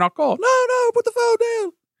horrible parent. I'll call. No, put the phone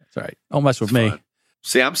down. That's all right. Don't mess with me.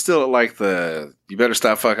 See, I'm still at like you better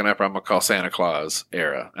stop fucking up or I'm going to call Santa Claus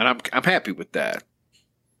era. And I'm happy with that.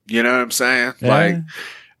 You know what I'm saying? Yeah. Like,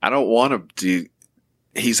 I don't want him to.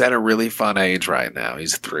 He's at a really fun age right now.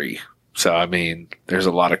 He's 3. So, I mean, there's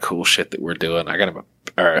a lot of cool shit that we're doing. I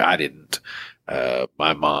didn't.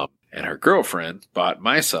 My mom and her girlfriend bought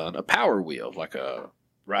my son a Power Wheel, like a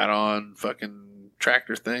ride-on fucking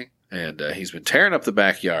tractor thing. And he's been tearing up the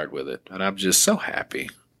backyard with it. And I'm just so happy.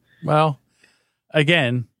 Well,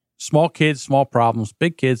 again, small kids, small problems.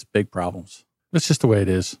 Big kids, big problems. That's just the way it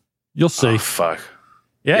is. You'll see. Oh, fuck.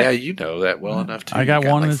 Yeah, you know that well enough too. I got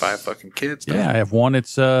one. Like 5 fucking kids. Yeah, I have one.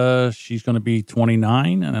 It's she's going to be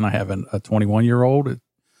 29, and then I have a 21-year-old, an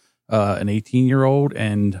 18-year-old,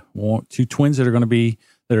 and 2 twins that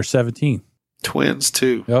are 17. Twins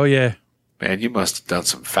too. Oh yeah, man, you must have done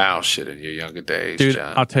some foul shit in your younger days, dude.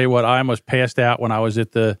 John. I'll tell you what. I almost passed out when I was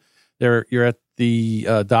at you're at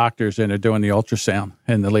the doctors, and they're doing the ultrasound,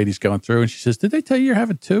 and the lady's going through, and she says, "Did they tell you you're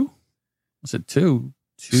having 2?" I said, 2.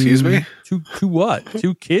 Excuse me? 2 what?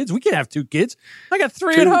 2 kids? We can't have 2 kids. I got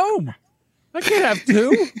 3 at home. I can't have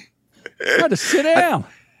 2. I had to sit down.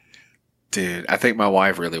 Dude, I think my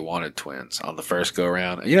wife really wanted twins on the first go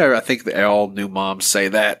around. You know, I think all new moms say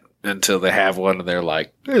that until they have one, and they're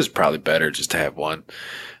like, "It's probably better just to have one."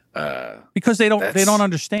 Because they don't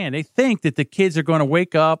understand. They think that the kids are going to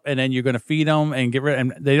wake up and then you're going to feed them and get rid.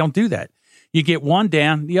 And they don't do that. You get one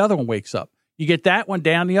down, the other one wakes up. You get that one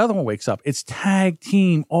down, the other one wakes up. It's tag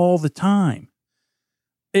team all the time.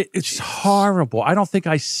 It's horrible. I don't think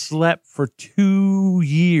I slept for 2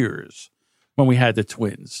 years when we had the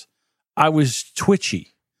twins. I was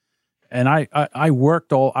twitchy, and I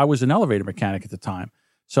worked I was an elevator mechanic at the time,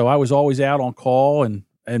 so I was always out on call, and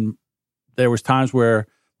there was times where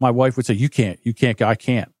my wife would say, "You can't go. I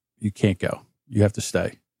can't. You can't go. You have to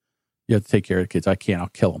stay. You have to take care of the kids. I can't. I'll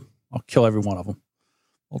kill them. I'll kill every one of them.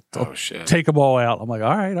 I'll shit. Take them all out." I'm like,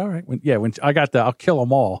 all right. When I got I'll kill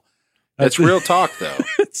them all. That's real talk, though.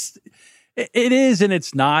 It is, and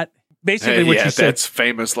it's not. Basically, what she said. That's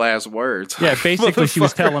famous last words. Yeah, basically, she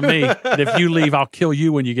was telling me that if you leave, I'll kill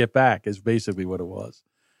you when you get back. Is basically what it was.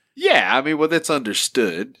 Yeah, I mean, well, that's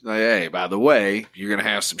understood. Like, hey, by the way, you're going to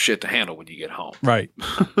have some shit to handle when you get home. Right.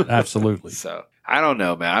 Absolutely. So, I don't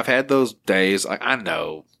know, man. I've had those days. Like, I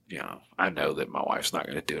know that my wife's not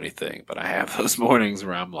going to do anything, but I have those mornings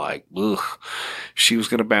where I'm like, ugh, if she was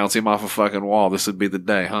going to bounce him off a fucking wall, this would be the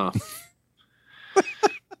day, huh?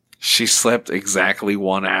 She slept exactly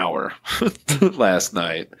 1 hour last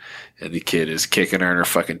night, and the kid is kicking her in her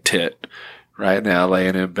fucking tit right now,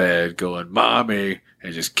 laying in bed, going, "Mommy,"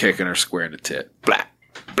 and just kicking her square in the tit. Blah,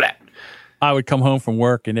 blah. I would come home from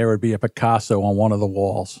work, and there would be a Picasso on one of the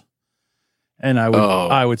walls. And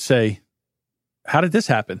I would say, "How did this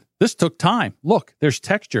happen? This took time. Look, there's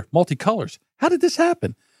texture, multicolors. How did this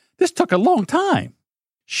happen? This took a long time."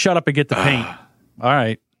 Shut up and get the paint. All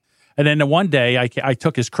right. And then the one day I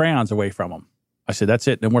took his crayons away from him. I said, "That's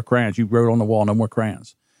it. No more crayons. You wrote on the wall, no more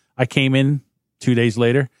crayons." I came in 2 days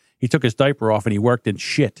later. He took his diaper off and he worked in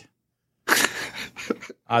shit.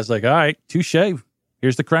 I was like, "All right, touche.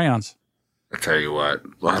 Here's the crayons." I tell you what,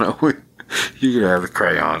 why don't we? You can have the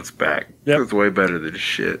crayons back. Yep. It's way better than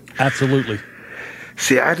shit. Absolutely.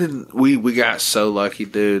 See, I didn't. We got so lucky,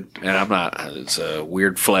 dude. And I'm not. It's a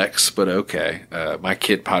weird flex, but okay. My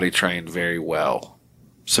kid potty trained very well,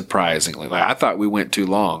 surprisingly. Like, I thought we went too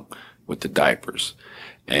long with the diapers,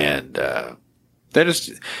 and that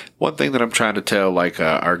is one thing that I'm trying to tell. Like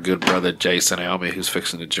our good brother Jason Almy, who's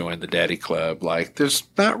fixing to join the Daddy Club. Like, there's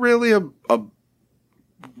not really a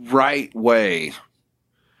right way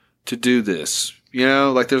to do this. You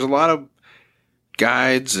know, like there's a lot of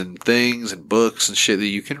guides and things and books and shit that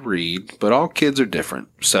you can read, but all kids are different.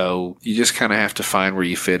 So you just kind of have to find where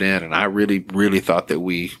you fit in. And I really, really thought that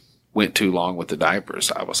we went too long with the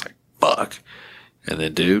diapers. I was like, fuck. And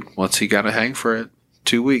then, dude, once he got a hang for it,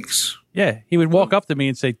 2 weeks. Yeah. He would walk up to me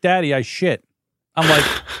and say, "Daddy, I shit." I'm like,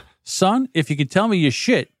 "Son, if you can tell me you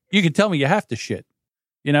shit, you can tell me you have to shit."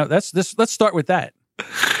 You know, let's start with that.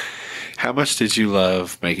 How much did you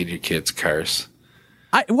love making your kids curse?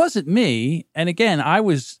 It wasn't me. And again, I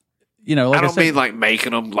was, like I don't mean like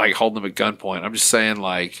making them, like holding them at gunpoint. I'm just saying,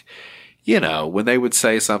 like, when they would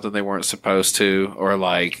say something they weren't supposed to, or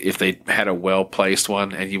like if they had a well-placed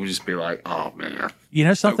one and you would just be like, "Oh man." You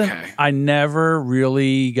know something? Okay. I never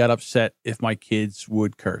really got upset if my kids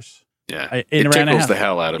would curse. Yeah. It tickles the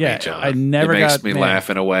hell out of me, John. I never It makes got me mad. laugh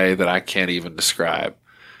in a way that I can't even describe.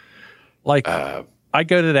 Like, I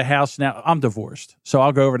go to the house now. I'm divorced. So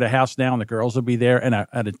I'll go over to the house now and the girls will be there and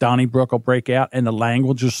a Donnybrook will break out and the lang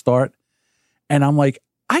will just start. And I'm like,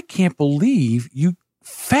 I can't believe you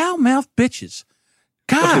foul-mouthed bitches.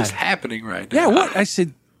 God. What is happening right now? Yeah, what? I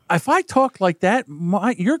said, if I talk like that,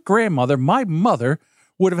 your grandmother, my mother,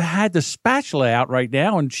 would have had the spatula out right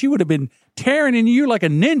now, and she would have been tearing into you like a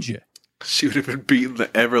ninja. She would have been beating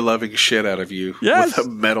the ever-loving shit out of you Yes. with a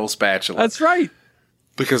metal spatula. That's right.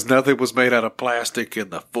 Because nothing was made out of plastic in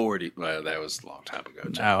the 40s. Well, that was a long time ago,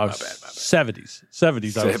 John. No, My bad. 70s.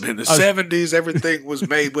 70s. In the 70s, everything was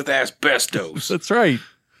made with asbestos. That's right.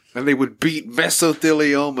 And they would beat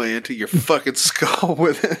mesothelioma into your fucking skull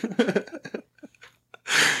with it.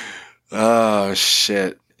 Oh,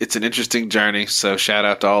 shit. It's an interesting journey. So shout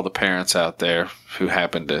out to all the parents out there who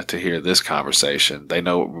happen to hear this conversation. They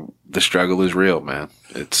know the struggle is real, man.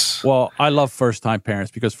 Well, I love first-time parents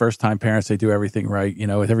because first-time parents, they do everything right. You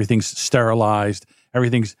know, everything's sterilized.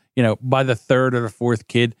 Everything's, you know, by the third or the fourth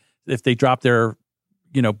kid, if they drop their,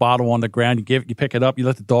 you know, bottle on the ground, you pick it up, you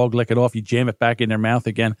let the dog lick it off, you jam it back in their mouth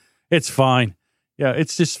again. It's fine. Yeah,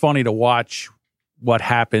 it's just funny to watch what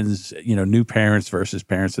happens, you know, new parents versus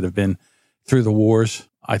parents that have been through the wars.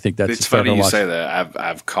 I think that's it's funny you say that.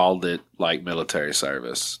 I've called it like military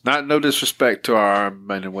service. No disrespect to our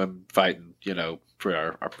men and women fighting, you know, for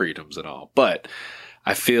our freedoms and all. But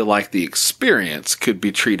I feel like the experience could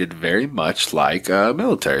be treated very much like a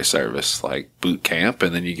military service, like boot camp,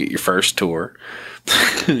 and then you get your first tour.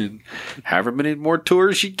 However many more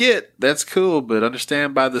tours you get, that's cool. But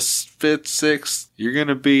understand by the 5th, 6th, you're going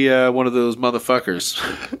to be one of those motherfuckers.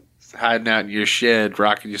 Hiding out in your shed,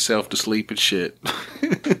 rocking yourself to sleep and shit.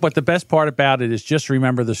 But the best part about it is just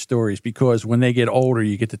remember the stories, because when they get older,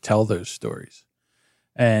 you get to tell those stories.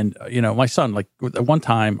 And, you know, my son, like one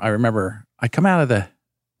time I remember I come out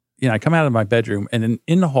of my bedroom, and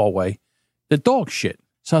in the hallway, the dog shit.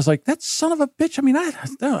 So I was like, that son of a bitch. I mean,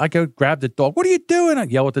 I go grab the dog. What are you doing? I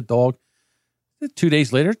yell at the dog. 2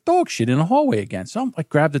 days later, dog shit in the hallway again. So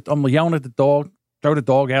I'm yelling at the dog, throw the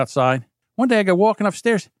dog outside. One day I go walking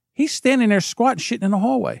upstairs. He's standing there squatting, shitting in the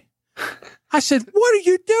hallway. I said, what are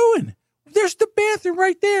you doing? There's the bathroom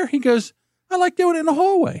right there. He goes, I like doing it in the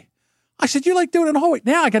hallway. I said, you like doing it in the hallway?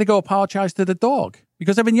 Now I got to go apologize to the dog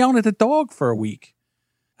because I've been yelling at the dog for a week.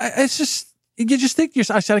 It's just, you just think to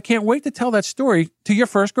yourself, I said, I can't wait to tell that story to your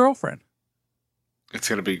first girlfriend. It's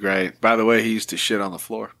going to be great. By the way, he used to shit on the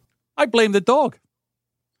floor. I blame the dog.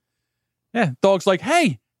 Yeah, dog's like,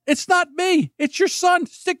 hey, it's not me. It's your son.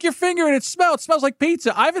 Stick your finger in it. It smells like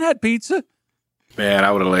pizza. I haven't had pizza. Man,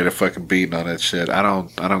 I would have laid a fucking beating on that shit. I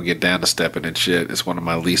don't get down to stepping in shit. It's one of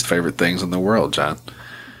my least favorite things in the world, John.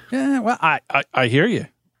 Yeah, well, I hear you.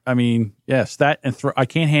 I mean, yes, that and I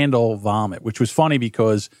can't handle vomit, which was funny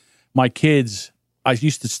because my kids,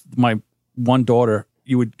 my one daughter,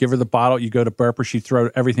 you would give her the bottle, you go to burp her, she'd throw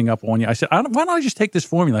everything up on you. I said, why don't I just take this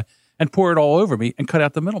formula and pour it all over me and cut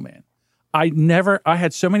out the middleman? I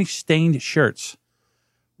had so many stained shirts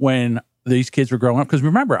when these kids were growing up. Because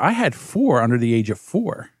remember, I had 4 under the age of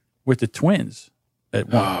 4 with the twins.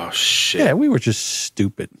 Oh, shit. Yeah, we were just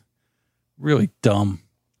stupid. Really dumb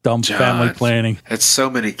John, family planning. It's so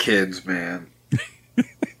many kids, man.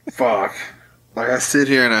 Fuck. Like, I sit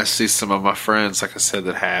here and I see some of my friends, like I said,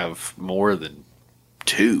 that have more than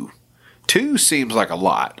 2. 2 seems like a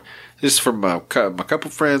lot. Just from my couple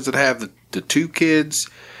friends that have the 2 kids,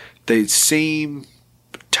 they seem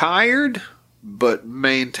tired, but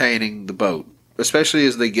maintaining the boat. Especially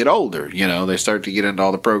as they get older, you know, they start to get into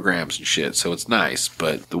all the programs and shit, so it's nice.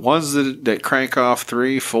 But the ones that crank off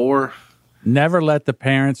 3, 4... Never let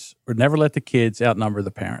the kids outnumber the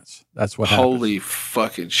parents. That's what happens. Holy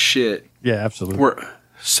fucking shit. Yeah, absolutely.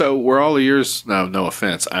 We're all yours. No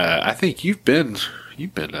offense. I think you've been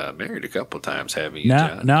married a couple of times, haven't you,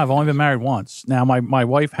 John? No, I've only been married once. Now, my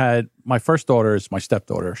wife had, my first daughter is my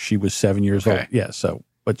stepdaughter. She was 7 years old. Yeah, so,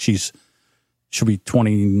 but she'll be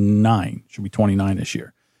 29. She'll be 29 this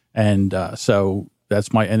year. And so that's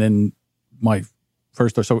and then my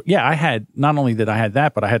first daughter. So yeah, not only did I had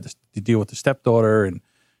that, but I had to deal with the stepdaughter. And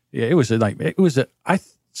yeah, I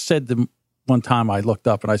said one time I looked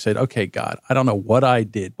up and I said, okay, God, I don't know what I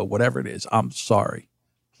did, but whatever it is, I'm sorry.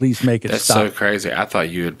 Please make it That's stop. so crazy. I thought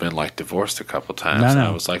you had been like divorced a couple times. No. And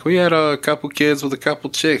I was like, we had a couple kids with a couple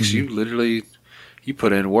chicks. Mm-hmm. You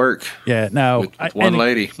put in work. Yeah, no. With one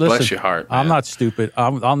lady. Listen, bless your heart, man. I'm not stupid.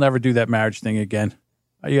 I'll never do that marriage thing again.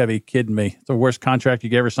 You gotta be kidding me. It's the worst contract you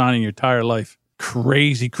could ever sign in your entire life.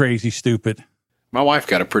 Crazy, crazy stupid. My wife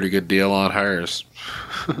got a pretty good deal on hers.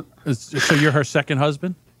 So you're her second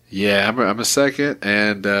husband? Yeah, I'm a second,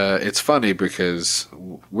 and it's funny because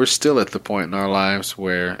we're still at the point in our lives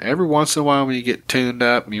where every once in a while when you get tuned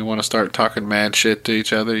up and you want to start talking mad shit to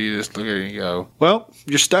each other, you just look at her and you go, well,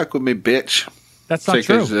 you're stuck with me, bitch. That's not true.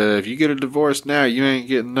 Because if you get a divorce now, you ain't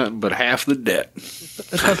getting nothing but half the debt.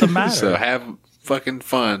 It doesn't matter. So have fucking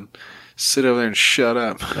fun. Sit over there and shut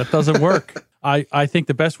up. That doesn't work. I think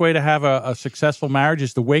the best way to have a successful marriage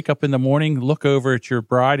is to wake up in the morning, look over at your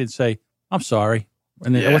bride and say, I'm sorry.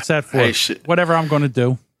 And then what's that for? Hey, whatever I'm going to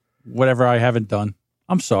do, whatever I haven't done,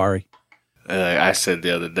 I'm sorry. I said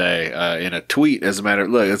the other day in a tweet, as a matter of,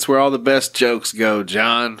 look, it's where all the best jokes go,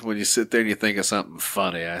 John. When you sit there and you think of something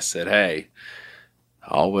funny, I said, hey,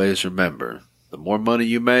 always remember, the more money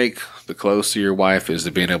you make, the closer your wife is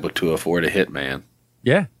to being able to afford a hitman.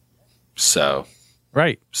 Yeah. So,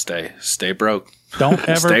 right. Stay broke. Don't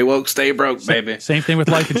ever stay woke, stay broke, baby. Same thing with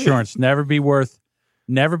life insurance. Never be worth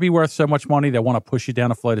so much money they want to push you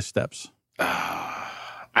down a flight of steps.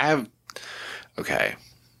 Okay.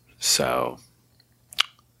 So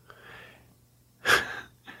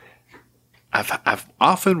I've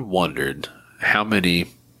often wondered how many,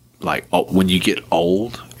 like, when you get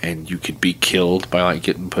old and you could be killed by like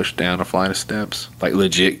getting pushed down a flight of steps, like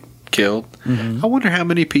legit killed. Mm-hmm. I wonder how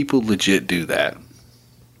many people legit do that.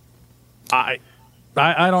 I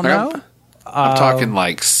don't know. I'm talking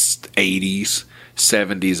like 80s,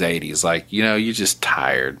 70s, 80s. Like, you know, you're just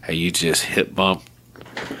tired and you just hip bump,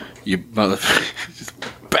 you mother,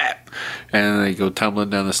 bap, and then they go tumbling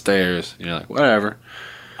down the stairs. And you're like, whatever.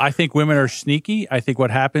 I think women are sneaky. I think what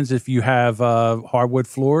happens if you have hardwood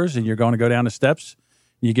floors and you're going to go down the steps,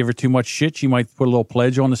 you give her too much shit, she might put a little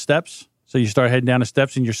pledge on the steps. So you start heading down the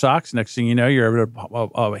steps in your socks. Next thing you know, you're at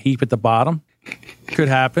a heap at the bottom. Could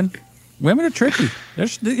happen. Women are tricky.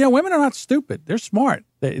 Women are not stupid. They're smart.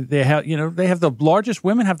 They have the largest.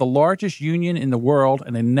 Women have the largest union in the world,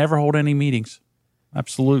 and they never hold any meetings.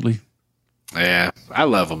 Absolutely. Yeah, I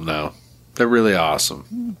love them though. They're really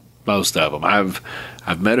awesome. Most of them.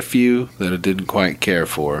 I've met a few that I didn't quite care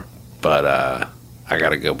for, but I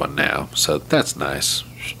got a good one now, so that's nice.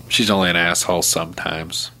 She's only an asshole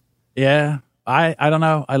sometimes. Yeah, I don't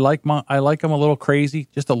know. I like them a little crazy,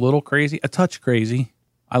 just a little crazy, a touch crazy.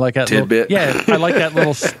 I like that tidbit. I like that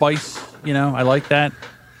little spice. You know, I like that.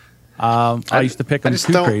 I used to pick them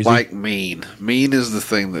too crazy. I just don't like mean. Mean is the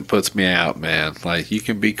thing that puts me out, man. Like, you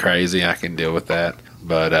can be crazy, I can deal with that,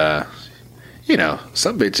 but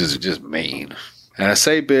some bitches are just mean. And I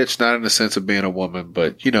say bitch not in the sense of being a woman,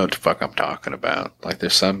 but you know what the fuck I'm talking about. Like,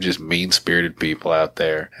 there's some just mean-spirited people out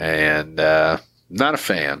there, and not a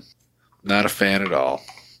fan. Not a fan at all.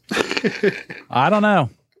 I don't know.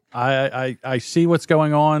 I see what's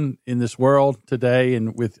going on in this world today,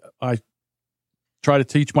 and I try to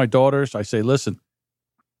teach my daughters. I say, listen,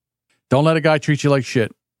 don't let a guy treat you like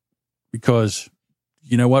shit, because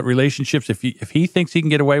you know what? Relationships, if he thinks he can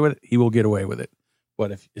get away with it, he will get away with it.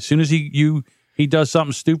 But as soon as he does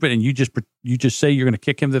something stupid and you just say you're going to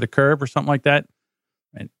kick him to the curb or something like that,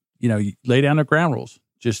 and you lay down the ground rules.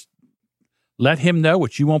 Just let him know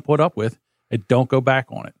what you won't put up with, and don't go back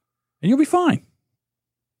on it, and you'll be fine.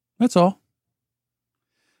 That's all.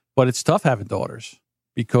 But it's tough having daughters,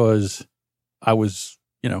 because I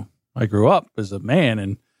grew up as a man,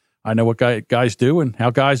 and I know what guys do and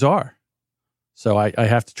how guys are. So I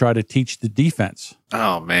have to try to teach the defense.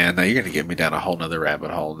 Oh, man. Now you're going to get me down a whole nother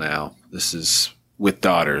rabbit hole now. This is with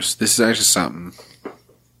daughters. This is actually something.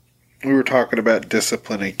 We were talking about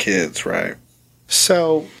disciplining kids, right?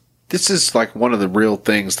 So this is like one of the real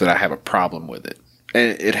things that I have a problem with it.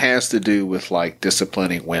 And it has to do with like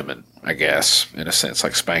disciplining women, I guess, in a sense,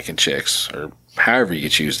 like spanking chicks or however you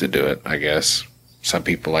choose to do it, I guess. Some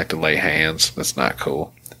people like to lay hands. That's not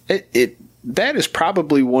cool. That is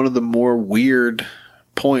probably one of the more weird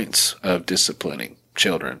points of disciplining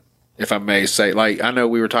children, if I may say. Like, I know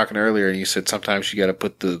we were talking earlier and you said sometimes you got to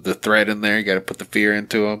put the threat in there. You got to put the fear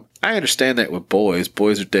into them. I understand that with boys.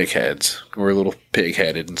 Boys are dickheads. We're a little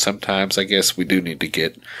pig-headed, and sometimes I guess we do need to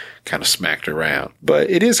get kind of smacked around.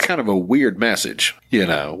 But it is kind of a weird message,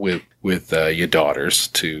 with your daughters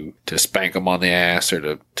to spank them on the ass,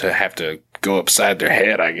 or to have to go upside their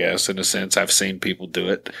head, I guess, in a sense. I've seen people do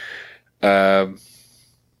it. And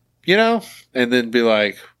then be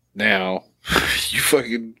like, now, you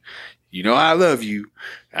fucking, I love you.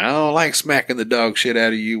 I don't like smacking the dog shit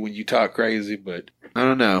out of you when you talk crazy, but I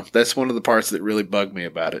don't know. That's one of the parts that really bugged me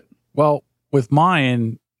about it. Well, with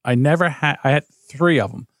mine, I had 3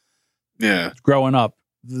 of them. Yeah. Growing up.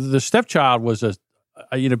 The stepchild was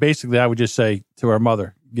basically I would just say to our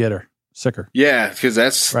mother, get her, sick her. Yeah, because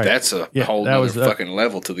that's a whole other fucking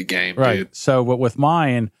level to the game, right. Dude. So, but with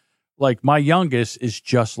mine, like, my youngest is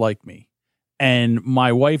just like me, and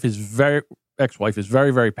my ex-wife is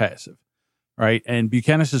very, very passive, right? And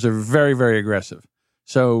Buchanan's are very, very aggressive.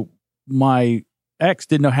 So my ex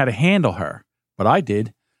didn't know how to handle her, but I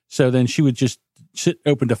did. So then she would just sit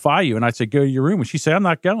open defy you, and I'd say, go to your room, and she'd say, I'm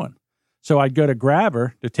not going. So I'd go to grab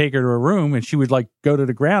her to take her to her room, and she would like go to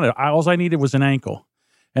the ground. All I needed was an ankle.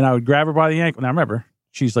 And I would grab her by the ankle. Now, remember,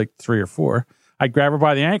 she's like 3 or 4. I'd grab her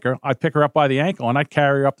by the ankle. I'd pick her up by the ankle, and I'd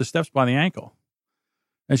carry her up the steps by the ankle.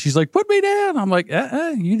 And she's like, "Put me down." I'm like,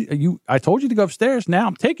 I told you to go upstairs. Now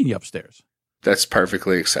I'm taking you upstairs. That's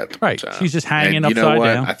perfectly acceptable, Right. John. She's just hanging and upside you know what?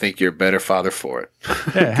 down. I think you're a better father for it. Yeah,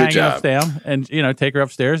 Good hanging job. upside down, and take her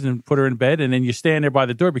upstairs and put her in bed, and then you stand there by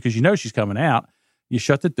the door because you know she's coming out. You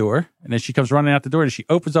shut the door, and then she comes running out the door, and she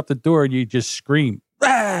opens up the door, and you just scream,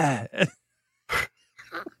 "Ah!"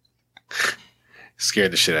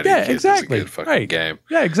 Scared the shit out of Yeah, your kids. exactly. It's a good fucking Right. game.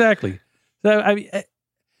 Yeah, exactly. So I mean,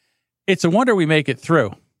 it's a wonder we make it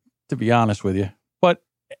through, to be honest with you. But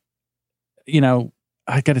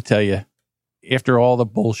I got to tell you, after all the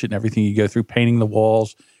bullshit and everything you go through, painting the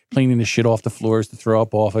walls, cleaning the shit off the floors to throw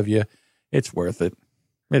up off of you, it's worth it.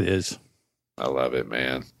 It is. I love it,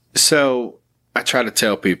 man. So I try to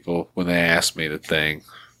tell people when they ask me the thing,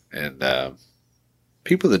 and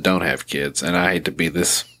people that don't have kids, and I hate to be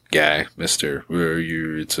this guy, Mr.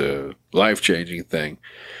 It's a life-changing thing.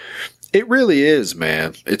 It really is,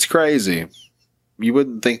 man. It's crazy. You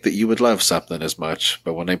wouldn't think that you would love something as much,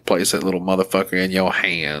 but when they place that little motherfucker in your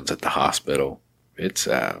hands at the hospital, it's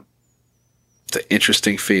an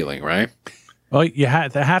interesting feeling, right? Well, you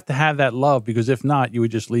have to have that love, because if not, you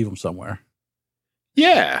would just leave them somewhere.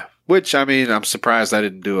 Yeah, which, I mean, I'm surprised I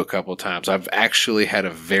didn't do a couple of times. I've actually had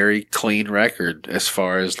a very clean record as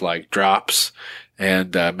far as like drops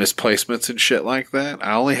and misplacements and shit like that.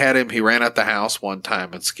 I only had him, he ran out the house one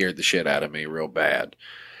time and scared the shit out of me real bad.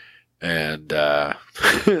 And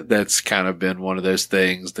that's kind of been one of those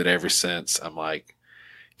things that ever since I'm like,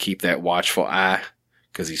 keep that watchful eye,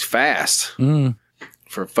 because he's fast.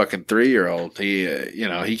 For a fucking 3-year-old.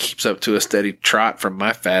 He keeps up to a steady trot from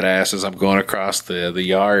my fat ass as I'm going across the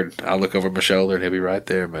yard. I look over my shoulder and he'll be right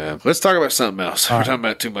there, man. Let's talk about something else. We're talking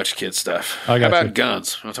about too much kid stuff. How about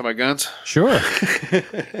guns? Want to talk about guns? Sure.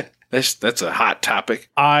 That's a hot topic.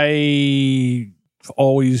 I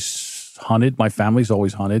always hunted. My family's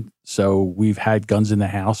always hunted. So we've had guns in the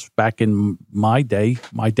house. Back in my day,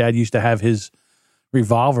 my dad used to have his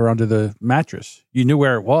revolver under the mattress. You knew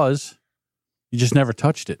where it was. You just never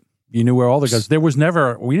touched it. You knew where all the guns.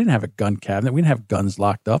 We didn't have a gun cabinet. We didn't have guns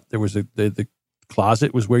locked up. There was the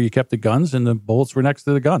closet was where you kept the guns, and the bullets were next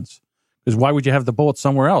to the guns. Because why would you have the bullets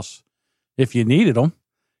somewhere else? If you needed them,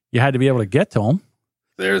 you had to be able to get to them.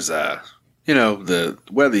 There's the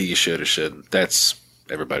whether you should or shouldn't. That's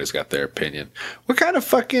everybody's got their opinion. What kind of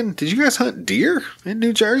fucking did you guys hunt deer in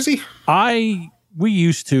New Jersey? We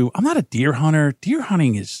used to. I'm not a deer hunter. Deer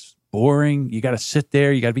hunting is boring. You got to sit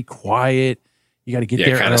there. You got to be quiet. You got to get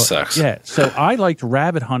there. It kind of sucks. Yeah. So I liked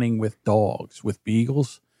rabbit hunting with dogs, with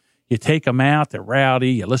beagles. You take them out. They're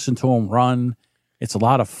rowdy. You listen to them run. It's a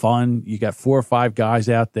lot of fun. You got 4 or 5 guys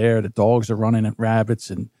out there. The dogs are running at rabbits,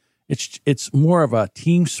 and it's more of a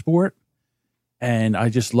team sport. And I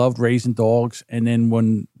just loved raising dogs. And then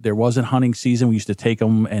when there wasn't hunting season, we used to take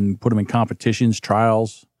them and put them in competitions,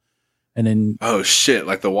 trials. And then, oh shit,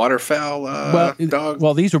 like the waterfowl dog?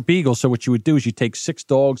 Well, these were beagles. So what you would do is you take 6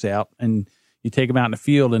 dogs out and you take them out in the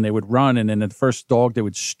field, and they would run. And then the first dog, they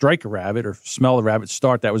would strike a rabbit or smell the rabbit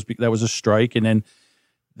start. That was a strike. And then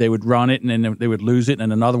they would run it, and then they would lose it.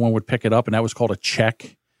 And another one would pick it up, and that was called a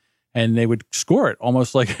check. And they would score it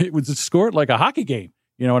almost like it would score it like a hockey game.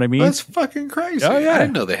 You know what I mean? That's fucking crazy. Oh, yeah. I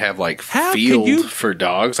didn't know they have like field for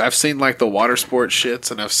dogs. I've seen like the water sport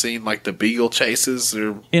shits, and I've seen like the beagle chases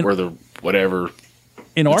or the whatever.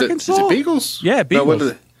 In Arkansas? Is it beagles? Yeah, beagles.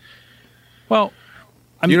 No, well,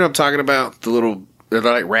 you know what I'm talking about? They're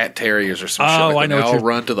like rat terriers or some shit. Like I know. They all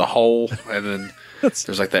run to the hole, and then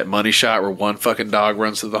there's like that money shot where one fucking dog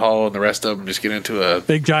runs to the hole, and the rest of them just get into a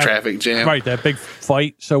big giant traffic jam. Right, that big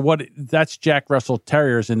fight. So that's Jack Russell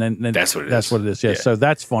Terriers, and then that's what it is. That's what it is. Yeah. So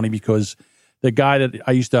that's funny because the guy that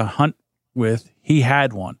I used to hunt with, he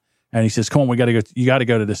had one, and he says, "Come on, we got to go. You got to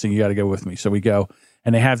go to this thing. You got to go with me." So we go,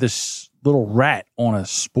 and they have this little rat on a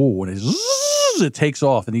spool, and it takes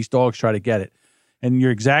off, and these dogs try to get it. And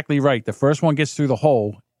you're exactly right. The first one gets through the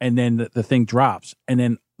hole, and then the thing drops. And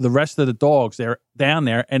then the rest of the dogs, they're down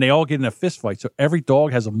there, and they all get in a fist fight. So every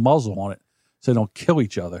dog has a muzzle on it, so they don't kill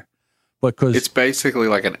each other. Because it's basically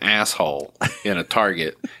like an asshole in a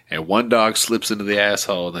target, and one dog slips into the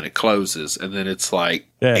asshole, and then it closes, and then it's like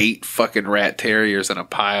 8 fucking rat terriers in a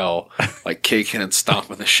pile, like kicking and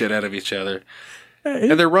stomping the shit out of each other.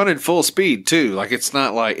 And they're running full speed too. Like it's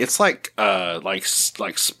not like it's like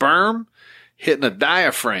sperm hitting a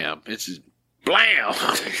diaphragm. It's just blam.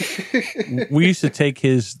 We used to take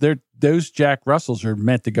those Jack Russells are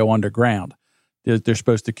meant to go underground. They're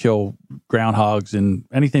supposed to kill groundhogs and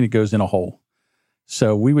anything that goes in a hole.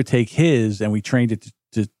 So we would take his, and we trained it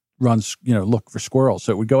to runs, look for squirrels.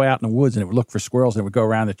 So it would go out in the woods and it would look for squirrels and it would go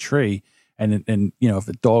around the tree. And if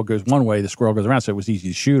the dog goes one way, the squirrel goes around. So it was easy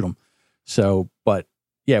to shoot them. So, but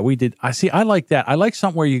yeah, we did. I like that. I like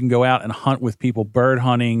something where you can go out and hunt with people, bird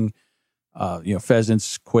hunting,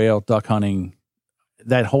 pheasants, quail, duck hunting,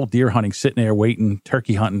 that whole deer hunting, sitting there waiting,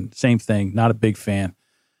 turkey hunting, same thing. Not a big fan,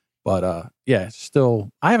 but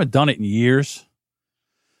still, I haven't done it in years.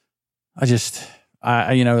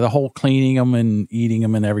 The whole cleaning them and eating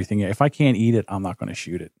them and everything. If I can't eat it, I'm not going to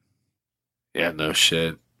shoot it. Yeah, no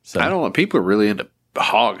shit. So, I don't know. People are really into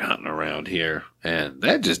hog hunting around here, and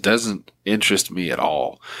that just doesn't interest me at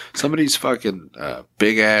all. Some of these fucking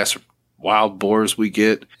big ass wild boars we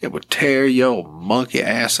get, it would tear your monkey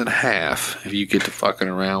ass in half if you get to fucking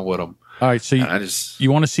around with them. All right, so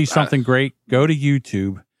you want to see something great? Go to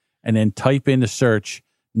YouTube and then type in the search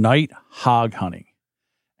night hog hunting.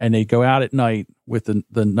 And they go out at night with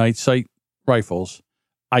the night sight rifles.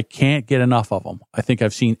 I can't get enough of them. I think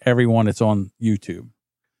I've seen every one that's on YouTube.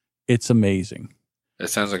 It's amazing. It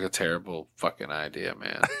sounds like a terrible fucking idea,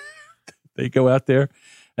 man. They go out there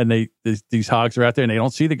and these hogs are out there and they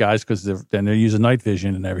don't see the guys because they're using night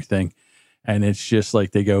vision and everything. And it's just like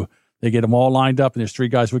they get them all lined up and there's 3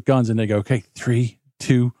 guys with guns and they go, okay, 3,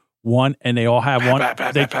 2, 1. And they all have one.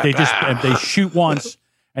 They shoot once.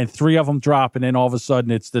 And 3 of them drop, and then all of a sudden,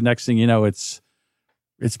 it's the next thing you know, it's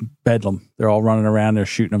bedlam. They're all running around, they're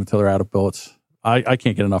shooting them until they're out of bullets. I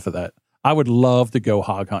can't get enough of that. I would love to go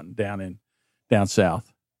hog hunting down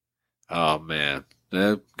south. Oh man,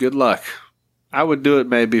 good luck. I would do it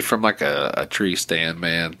maybe from like a tree stand,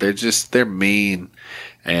 man. They're mean,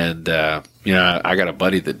 and I got a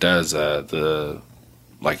buddy that does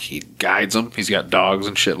he guides them. He's got dogs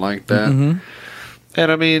and shit like that,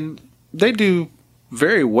 and I mean they do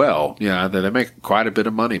very well. They make quite a bit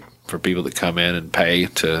of money for people that come in and pay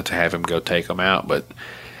to have him go take them out. But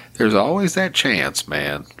there's always that chance,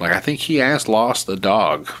 man. Like I think he has lost a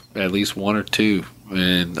dog, at least 1 or 2,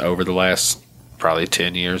 over the last probably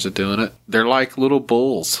 10 years of doing it. They're like little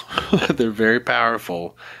bulls. They're very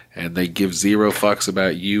powerful, and they give 0 fucks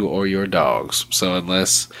about you or your dogs. So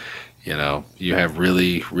unless you have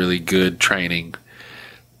really, really good training,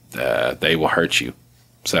 they will hurt you.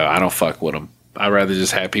 So I don't fuck with them. I'd rather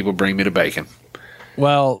just have people bring me the bacon.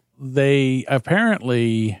 Well, they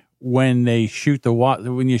apparently when you shoot the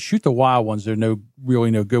wild ones, they're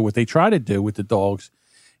really no good. What they try to do with the dogs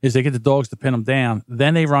is they get the dogs to pin them down.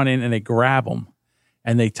 Then they run in and they grab them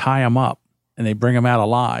and they tie them up and they bring them out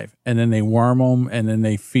alive. And then they worm them and then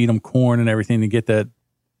they feed them corn and everything to get that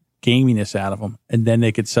gaminess out of them. And then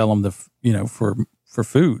they could sell them for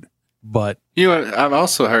food. But I've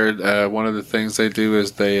also heard one of the things they do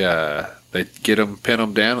is they get them, pin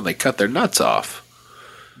them down, and they cut their nuts off.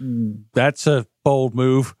 That's a bold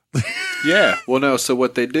move. Yeah. Well, no. So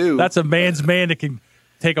what they do? That's a man's man that can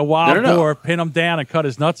take a wild boar, pin him down, and cut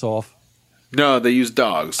his nuts off. No, they use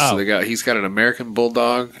dogs. Oh. So he's got an American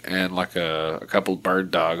bulldog and like a couple bird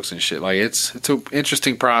dogs and shit. Like it's an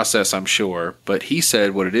interesting process, I'm sure. But he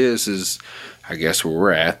said what it is I guess where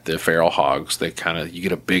we're at, the feral hogs, you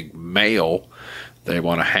get a big male, they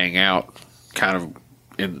want to hang out kind of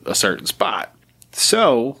in a certain spot.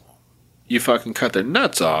 So you fucking cut their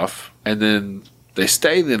nuts off, and then they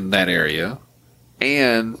stay in that area,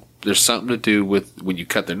 and there's something to do with when you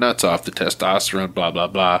cut their nuts off, the testosterone, blah, blah,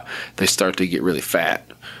 blah, they start to get really fat.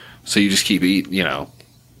 So you just keep eating,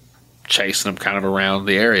 chasing them kind of around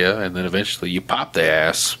the area, and then eventually you pop their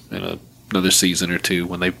ass in another season or 2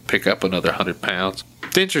 when they pick up another 100 pounds.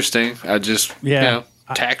 It's interesting.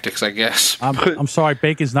 Tactics, I guess. I'm sorry,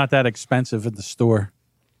 bacon's not that expensive at the store.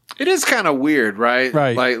 It is kind of weird, right?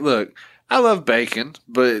 Right. Like, look, I love bacon,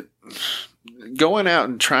 but going out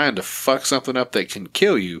and trying to fuck something up that can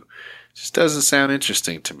kill you just doesn't sound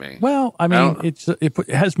interesting to me. Well, I mean, it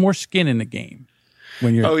has more skin in the game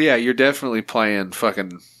when you're. Oh yeah, you're definitely playing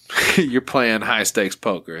fucking. You're playing high stakes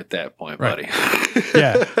poker at that point, buddy.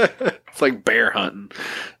 Yeah, it's like bear hunting.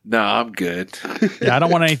 No, I'm good. Yeah, I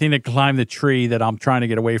don't want anything to climb the tree that I'm trying to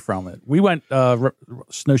get away from it. We went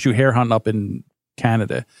snowshoe hare hunting up in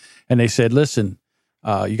Canada, and they said, "Listen,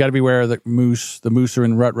 you got to be aware of the moose. The moose are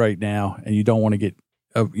in rut right now, and you don't want to get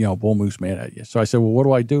a bull moose mad at you." So I said, "Well, what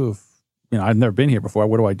do I do if I've never been here before?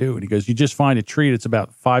 What do I do?" And he goes, "You just find a tree that's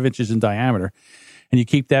about 5 inches in diameter, and you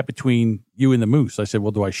keep that between you and the moose." I said,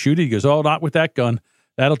 "Well, do I shoot it?" He goes, "Oh, not with that gun.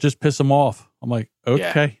 That'll just piss them off." I'm like,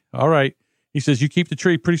 "Okay, all right." He says, "You keep the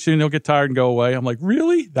tree. Pretty soon they'll get tired and go away." I'm like,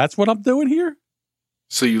 "Really? That's what I'm doing here?"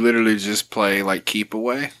 So you literally just play like keep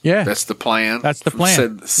away? Yeah. That's the plan? That's the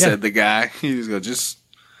plan. Said the guy. He just go,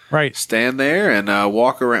 Right. Stand there and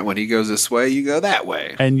walk around. When he goes this way, you go that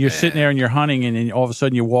way. And you're sitting there and you're hunting, and then all of a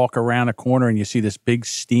sudden you walk around a corner and you see this big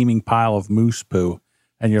steaming pile of moose poo.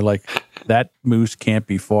 And you're like, that moose can't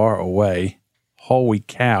be far away. Holy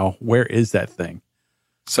cow, where is that thing?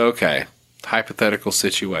 So, okay, hypothetical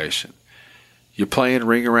situation. You're playing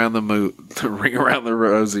Ring Around the Ring Around the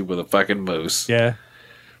Rosie with a fucking moose. Yeah.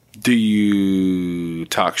 Do you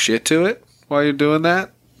talk shit to it while you're doing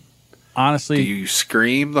that? Honestly. Do you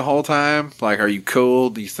scream the whole time? Like, are you cool?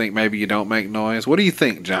 Do you think maybe you don't make noise? What do you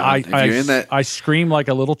think, John? I scream like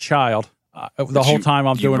a little child the whole time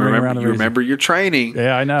I'm doing Ring Around the Rosie. You remember your training.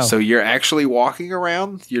 Yeah, I know. So you're actually walking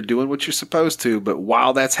around. You're doing what you're supposed to. But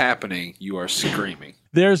while that's happening, you are screaming.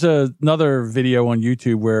 There's another video on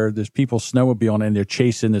YouTube where there's people snowmobiling and they're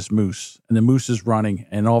chasing this moose, and the moose is running,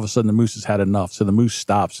 and all of a sudden the moose has had enough. So the moose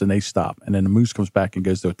stops and they stop, and then the moose comes back and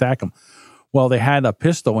goes to attack them. Well, they had a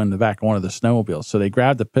pistol in the back of one of the snowmobiles, so they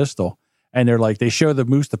grabbed the pistol and they show the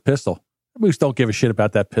moose the pistol. The moose don't give a shit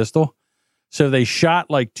about that pistol, so they shot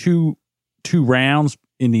like two rounds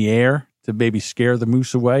in the air to maybe scare the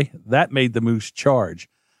moose away. That made the moose charge.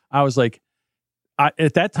 I was like,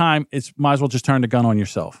 at that time, it's might as well just turn the gun on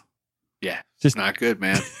yourself. Yeah, just not good,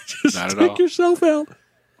 man. Just not at take all. yourself out.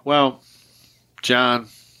 Well, John,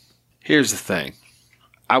 here's the thing.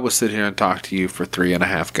 I would sit here and talk to you for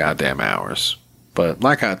 3.5 goddamn hours. But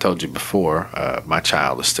like I told you before, my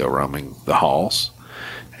child is still roaming the halls.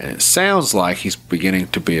 And it sounds like he's beginning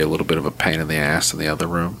to be a little bit of a pain in the ass in the other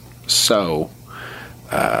room. So,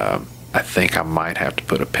 I think I might have to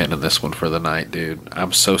put a pin in this one for the night, dude.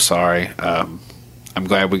 I'm so sorry. I'm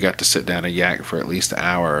glad we got to sit down and yak for at least an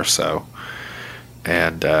hour or so.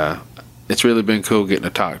 And it's really been cool getting to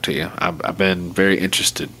talk to you. I've been very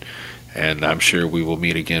interested. And I'm sure we will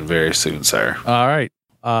meet again very soon, sir. All right.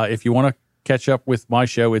 If you want to catch up with my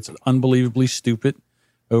show, it's Unbelievably Stupid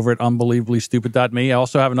over at unbelievably.stupid.me. I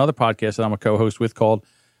also have another podcast that I'm a co-host with called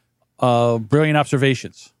Brilliant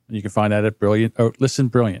Observations. And you can find that at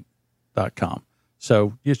listenbrilliant.com.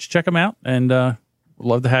 So you should check them out. And we'd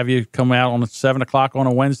love to have you come out on 7 o'clock on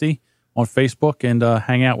a Wednesday on Facebook and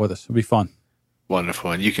hang out with us. It'll be fun.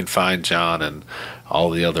 Wonderful. And you can find John and all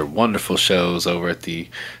the other wonderful shows over at the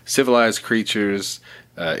Civilized Creatures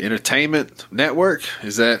Entertainment Network.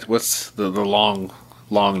 Is that what's the long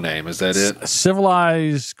name? Is that it?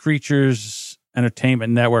 Civilized Creatures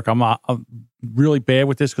Entertainment Network. I'm really bad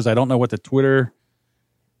with this because I don't know what the Twitter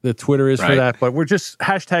is for that, but we're just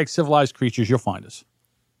hashtag Civilized Creatures. You'll find us.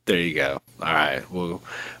 There you go. All right. Well,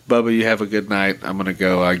 Bubba, you have a good night. I'm going to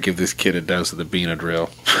go give this kid a dose of the Benadryl.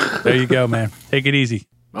 There you go, man. Take it easy.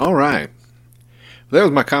 All right. Well, that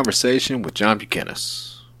was my conversation with John Buchanan,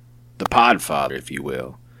 the Podfather, if you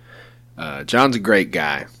will. John's a great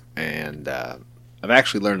guy, and I've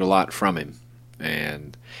actually learned a lot from him.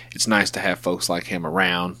 And it's nice to have folks like him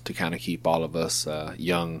around to kind of keep all of us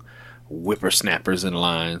young whippersnappers in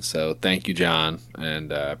line. So thank you, John,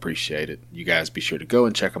 and I appreciate it. You guys be sure to go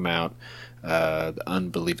and check them out. The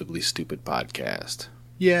Unbelievably Stupid Podcast.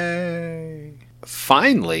 Yay!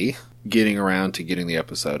 Finally, getting around to getting the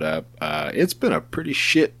episode up. It's been a pretty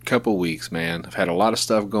shit couple weeks, man. I've had a lot of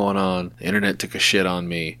stuff going on. The internet took a shit on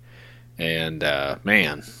me, and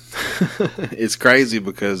man, it's crazy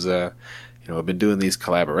because I've been doing these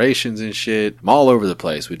collaborations and shit. I'm all over the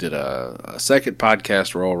place. We did a second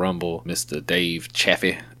podcast, Royal Rumble. Mr. Dave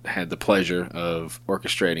Chaffee had the pleasure of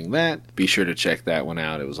orchestrating that. Be sure to check that one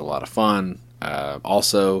out. It was a lot of fun.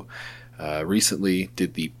 Also, recently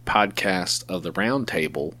did the podcast of the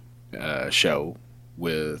Roundtable show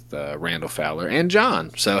with Randall Fowler and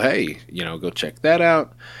John. So, hey, go check that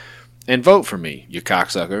out. And vote for me, you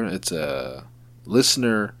cocksucker. It's a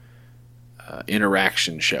listener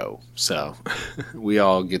interaction show. So we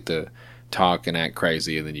all get to talk and act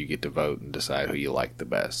crazy, and then you get to vote and decide who you like the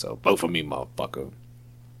best. So vote for me, motherfucker.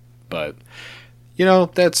 But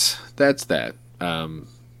that's that.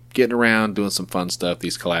 Getting around, doing some fun stuff,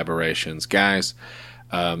 these collaborations, guys.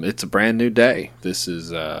 It's a brand new day. This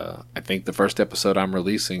is I think the first episode I'm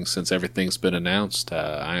releasing since everything's been announced.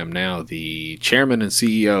 I am now the chairman and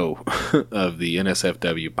CEO of the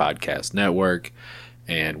NSFW Podcast Network,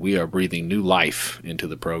 and we are breathing new life into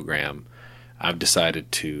the program. I've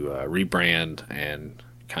decided to rebrand and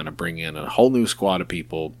kind of bring in a whole new squad of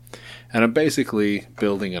people, and I'm basically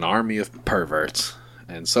building an army of perverts.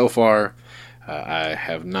 And so far, I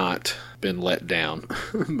have not been let down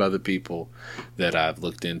by the people that I've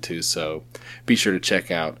looked into. So be sure to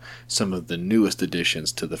check out some of the newest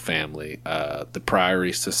additions to the family. The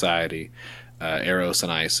Priory Society, Eros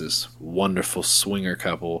and Isis, wonderful swinger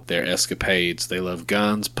couple. Their escapades, they love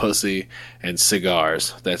guns, pussy, and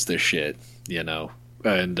cigars. That's their shit.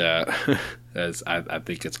 And as I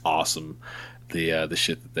think it's awesome, the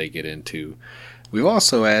shit that they get into. We've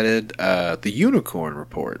also added the Unicorn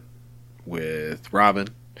Report with Robin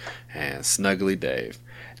and Snuggly Dave.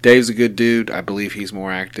 Dave's a good dude. I believe he's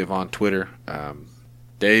more active on Twitter.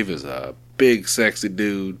 Dave is a big, sexy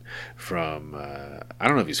dude from, I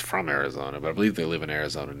don't know if he's from Arizona, but I believe they live in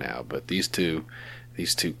Arizona now. But these two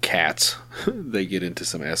cats, they get into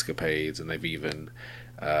some escapades, and they've even,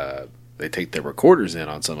 they take their recorders in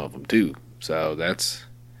on some of them too. So that's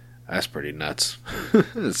pretty nuts.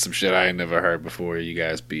 That's some shit I ain't never heard before. You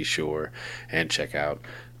guys be sure and check out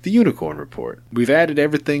the Unicorn Report. We've added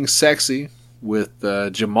everything sexy with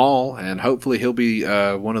Jamal, and hopefully he'll be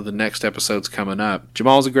one of the next episodes coming up.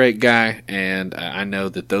 Jamal's a great guy, and I know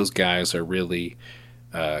that those guys are really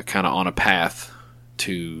kind of on a path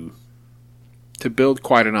to build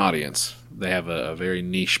quite an audience. They have a very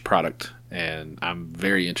niche product, and I'm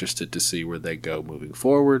very interested to see where they go moving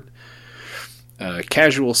forward.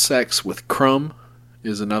 Casual Sex with Crumb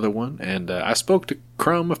is another one, and I spoke to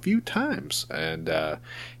Crumb a few times, and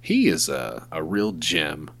he is a real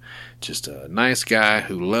gem. Just a nice guy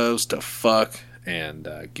who loves to fuck and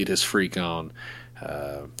get his freak on.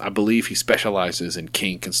 I believe he specializes in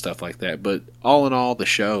kink and stuff like that, but all in all, the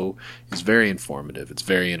show is very informative. It's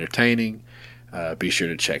very entertaining. Be sure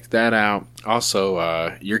to check that out.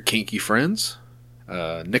 Also, your kinky friends,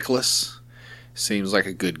 Nicholas seems like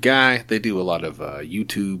a good guy. They do a lot of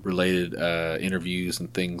YouTube-related interviews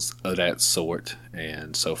and things of that sort,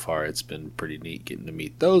 and so far it's been pretty neat getting to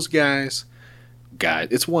meet those guys.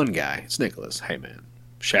 It's one guy. It's Nicholas. Hey, man.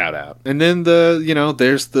 Shout out. And then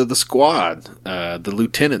there's the squad, the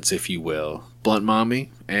lieutenants, if you will. Blunt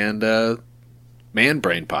Mommy and Man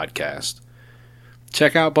Brain Podcast.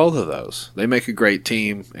 Check out both of those. They make a great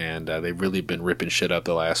team, and they've really been ripping shit up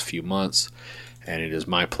the last few months. And it is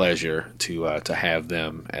my pleasure to have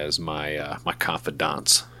them as my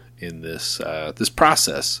confidants in this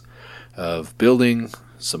process of building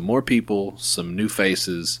some more people, some new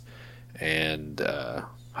faces, and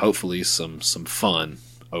hopefully some fun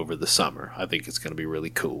over the summer. I think it's going to be really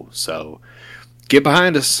cool. So get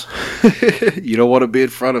behind us. You don't want to be in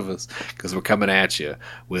front of us, because we're coming at you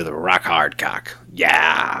with a rock hard cock.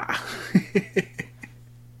 Yeah.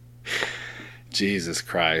 Jesus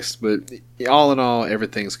Christ. But all in all,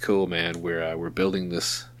 everything's cool, man. We're building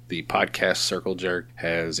this. The podcast Circle Jerk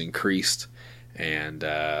has increased, and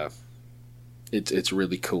it's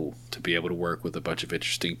really cool to be able to work with a bunch of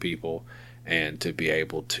interesting people and to be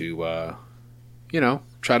able to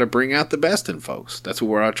try to bring out the best in folks. That's what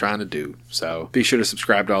we're all trying to do. So be sure to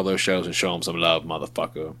subscribe to all those shows and show them some love,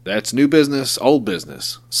 motherfucker. That's new business, old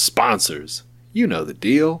business, sponsors. You know the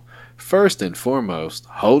deal. First and foremost,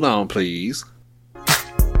 hold on, please.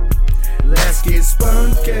 Let's get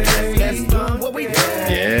spunky. Let's do what we do.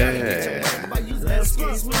 Yeah. Let's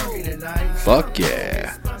get spunky tonight. Fuck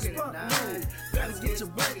yeah.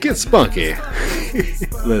 Get spunky.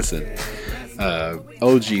 Listen,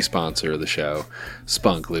 OG sponsor of the show,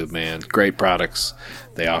 Spunk Lube, man. Great products.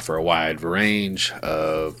 They offer a wide range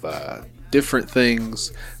of different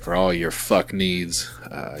things for all your fuck needs.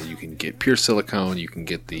 You can get pure silicone. You can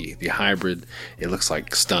get the hybrid. It looks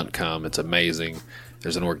like stunt cum. It's amazing.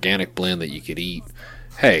 There's an organic blend that you could eat.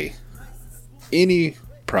 Hey, any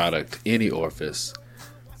product, any orifice,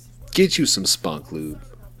 get you some Spunk Lube.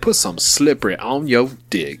 Put some slippery on your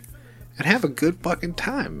dick and have a good fucking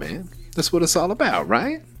time, man. That's what it's all about,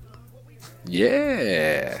 right?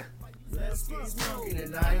 Yeah. Let's get spunky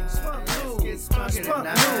tonight. Let's get spunky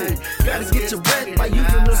tonight. Gotta get you wet by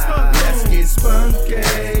using the spunk. Let's get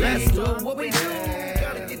spunky. Let's do what we do.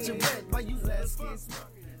 Gotta get you wet by using let's get spunky.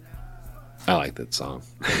 I like that song.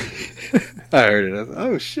 I heard it. I was like,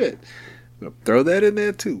 oh shit. Throw that in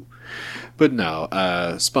there too. But no,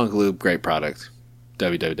 Spunk Lube, great product.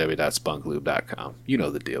 www.spunklube.com. You know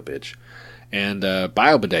the deal, bitch. And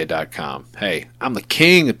biobidet.com. Hey, I'm the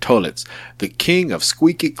king of toilets, the king of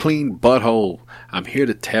squeaky clean butthole. I'm here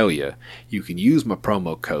to tell you, you can use my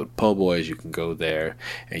promo code POBOYS. You can go there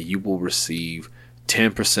and you will receive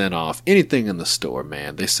 10% off anything in the store,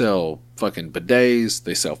 man. They sell fucking bidets,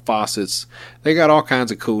 they sell faucets, they got all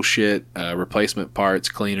kinds of cool shit, replacement parts,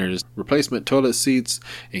 cleaners, replacement toilet seats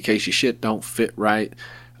in case your shit don't fit right.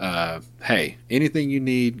 Hey, anything you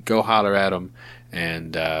need, go holler at them,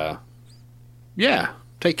 and yeah,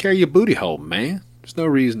 take care of your booty hole, man. There's no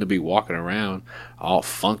reason to be walking around all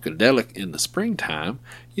funkadelic in the springtime.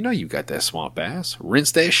 You know you got that swamp ass.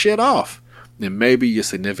 Rinse that shit off. And maybe your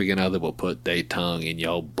significant other will put their tongue in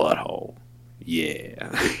your butthole.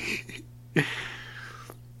 Yeah.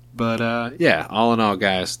 But yeah, all in all,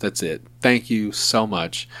 guys, that's it. Thank you so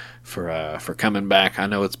much for coming back. I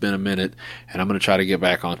know it's been a minute, and I'm going to try to get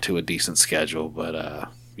back onto a decent schedule, but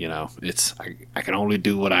you know, I can only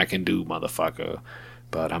do what I can do, motherfucker.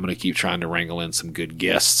 But I'm going to keep trying to wrangle in some good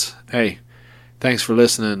guests. Hey, thanks for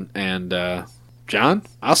listening, and John,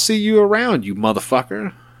 I'll see you around, you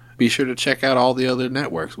motherfucker. Be sure to check out all the other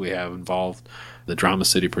networks we have involved. The Drama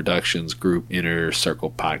City Productions Group Inner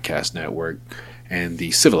Circle Podcast Network and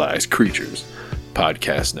the Civilized Creatures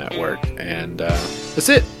Podcast Network. And that's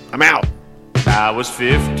it. I'm out. I was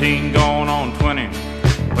 15 going on 20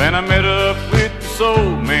 when I met up with the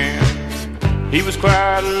soul man. He was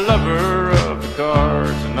quite a lover of the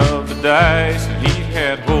cards and of the dice, and he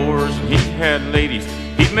had whores and he had ladies.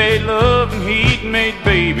 He'd made love and he'd made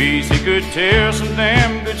babies. He could tell some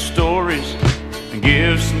damn good stories and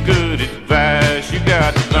give some good advice. You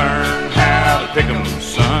got to learn how to pick 'em,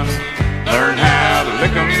 son. Learn how to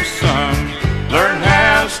lick 'em, son. Learn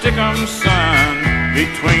how to stick 'em, son,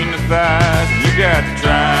 between the thighs. And you got to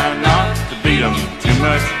try not to beat 'em too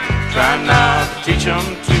much. Try not to teach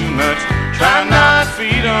 'em too much. Try not to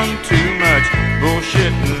feed 'em too much.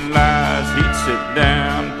 Bullshit and lies. He'd sit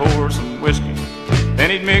down, pour some whiskey, then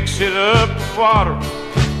he'd mix it up with water.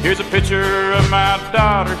 Here's a picture of my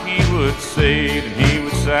daughter, he would say, then he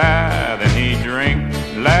would sigh, then he'd drink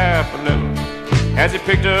and laugh a little as he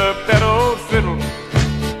picked up that old fiddle,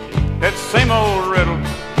 that same old riddle.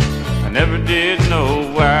 I never did know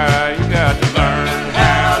why. You got to learn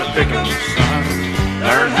how to pick 'em, son.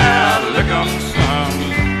 Learn how to lick 'em, son.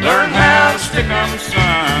 Learn how to stick 'em,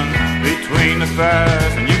 son, between the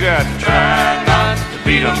thighs. And you got to try not to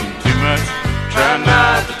beat 'em too much. Try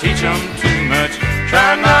not to teach 'em too much.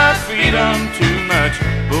 Try not to feed 'em too much.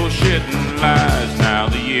 Bullshit and lies. Now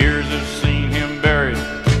the years have seen him buried,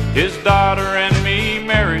 his daughter and me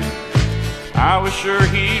married. I was sure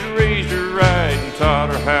he'd raised her right and taught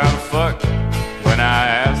her how to fuck. When I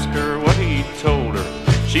asked her what he told her,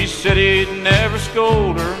 she said he'd never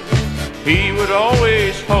scold her. He would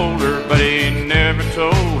always hold her, but he never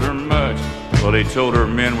told her much. Well, he told her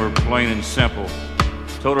men were plain and simple.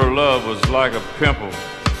 Told her love was like a pimple.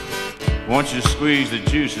 Once you squeeze the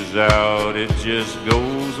juices out, it just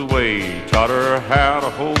goes away. Taught her how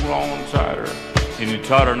to hold on tighter, and he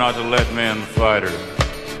taught her not to let men fight her.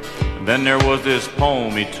 And then there was this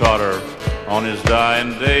poem he taught her on his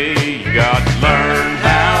dying day. You got to learn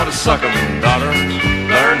how to suck 'em, daughter.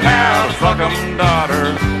 Learn how to fuck 'em,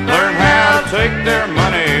 daughter. Learn how to take their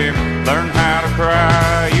money. Learn how to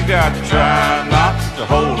cry. You got to try not to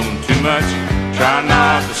hold 'em too much. Try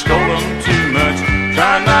not to scold 'em too much.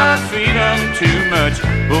 Try not to feed 'em too much.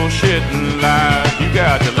 Bullshit and lies. You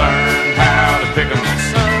got to learn how to pick 'em,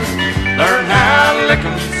 son. Learn how to lick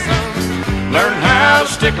 'em, son. Learn how to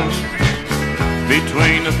stick 'em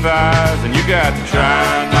between the thighs. And you got to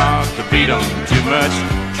try not to beat 'em too much.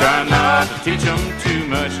 Try not to teach 'em too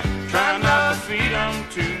much. Try not to feed 'em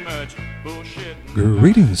too much. Bullshit.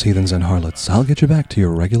 Greetings, heathens and harlots. I'll get you back to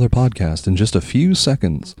your regular podcast in just a few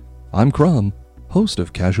seconds. I'm Crumb, host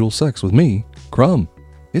of Casual Sex with me, Crumb.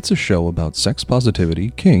 It's a show about sex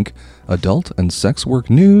positivity, kink, adult and sex work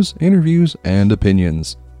news, interviews, and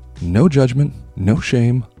opinions. No judgment, no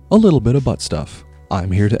shame, a little bit of butt stuff.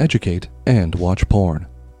 I'm here to educate and watch porn.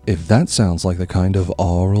 If that sounds like the kind of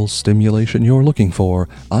oral stimulation you're looking for,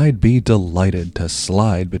 I'd be delighted to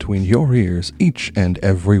slide between your ears each and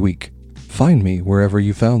every week. Find me wherever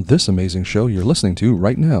you found this amazing show you're listening to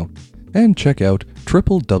right now, and check out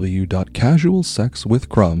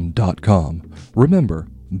www.casualsexwithcrumb.com. Remember,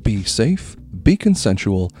 be safe, be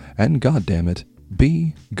consensual, and goddammit,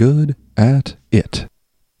 be good at it.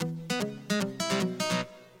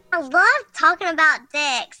 I love talking about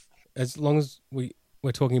dicks. As long as we're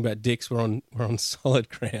talking about dicks, we're on solid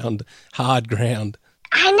ground, hard ground.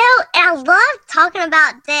 I know, and I love talking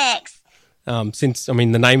about dicks.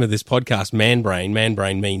 The name of this podcast, Man Brain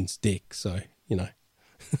means dick, so, you know.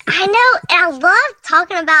 I know, and I love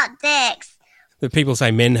talking about dicks. But people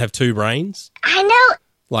say men have two brains. I know.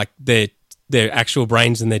 Like their actual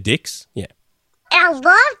brains and their dicks. Yeah. And I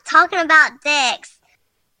love talking about dicks.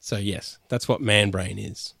 So, yes, that's what man brain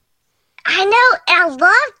is. I know, and I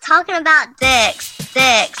love talking about dicks.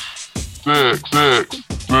 Dicks. Dicks. Dicks.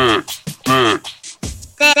 Dicks.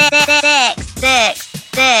 Dicks.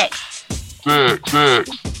 Dicks.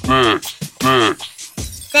 Dicks.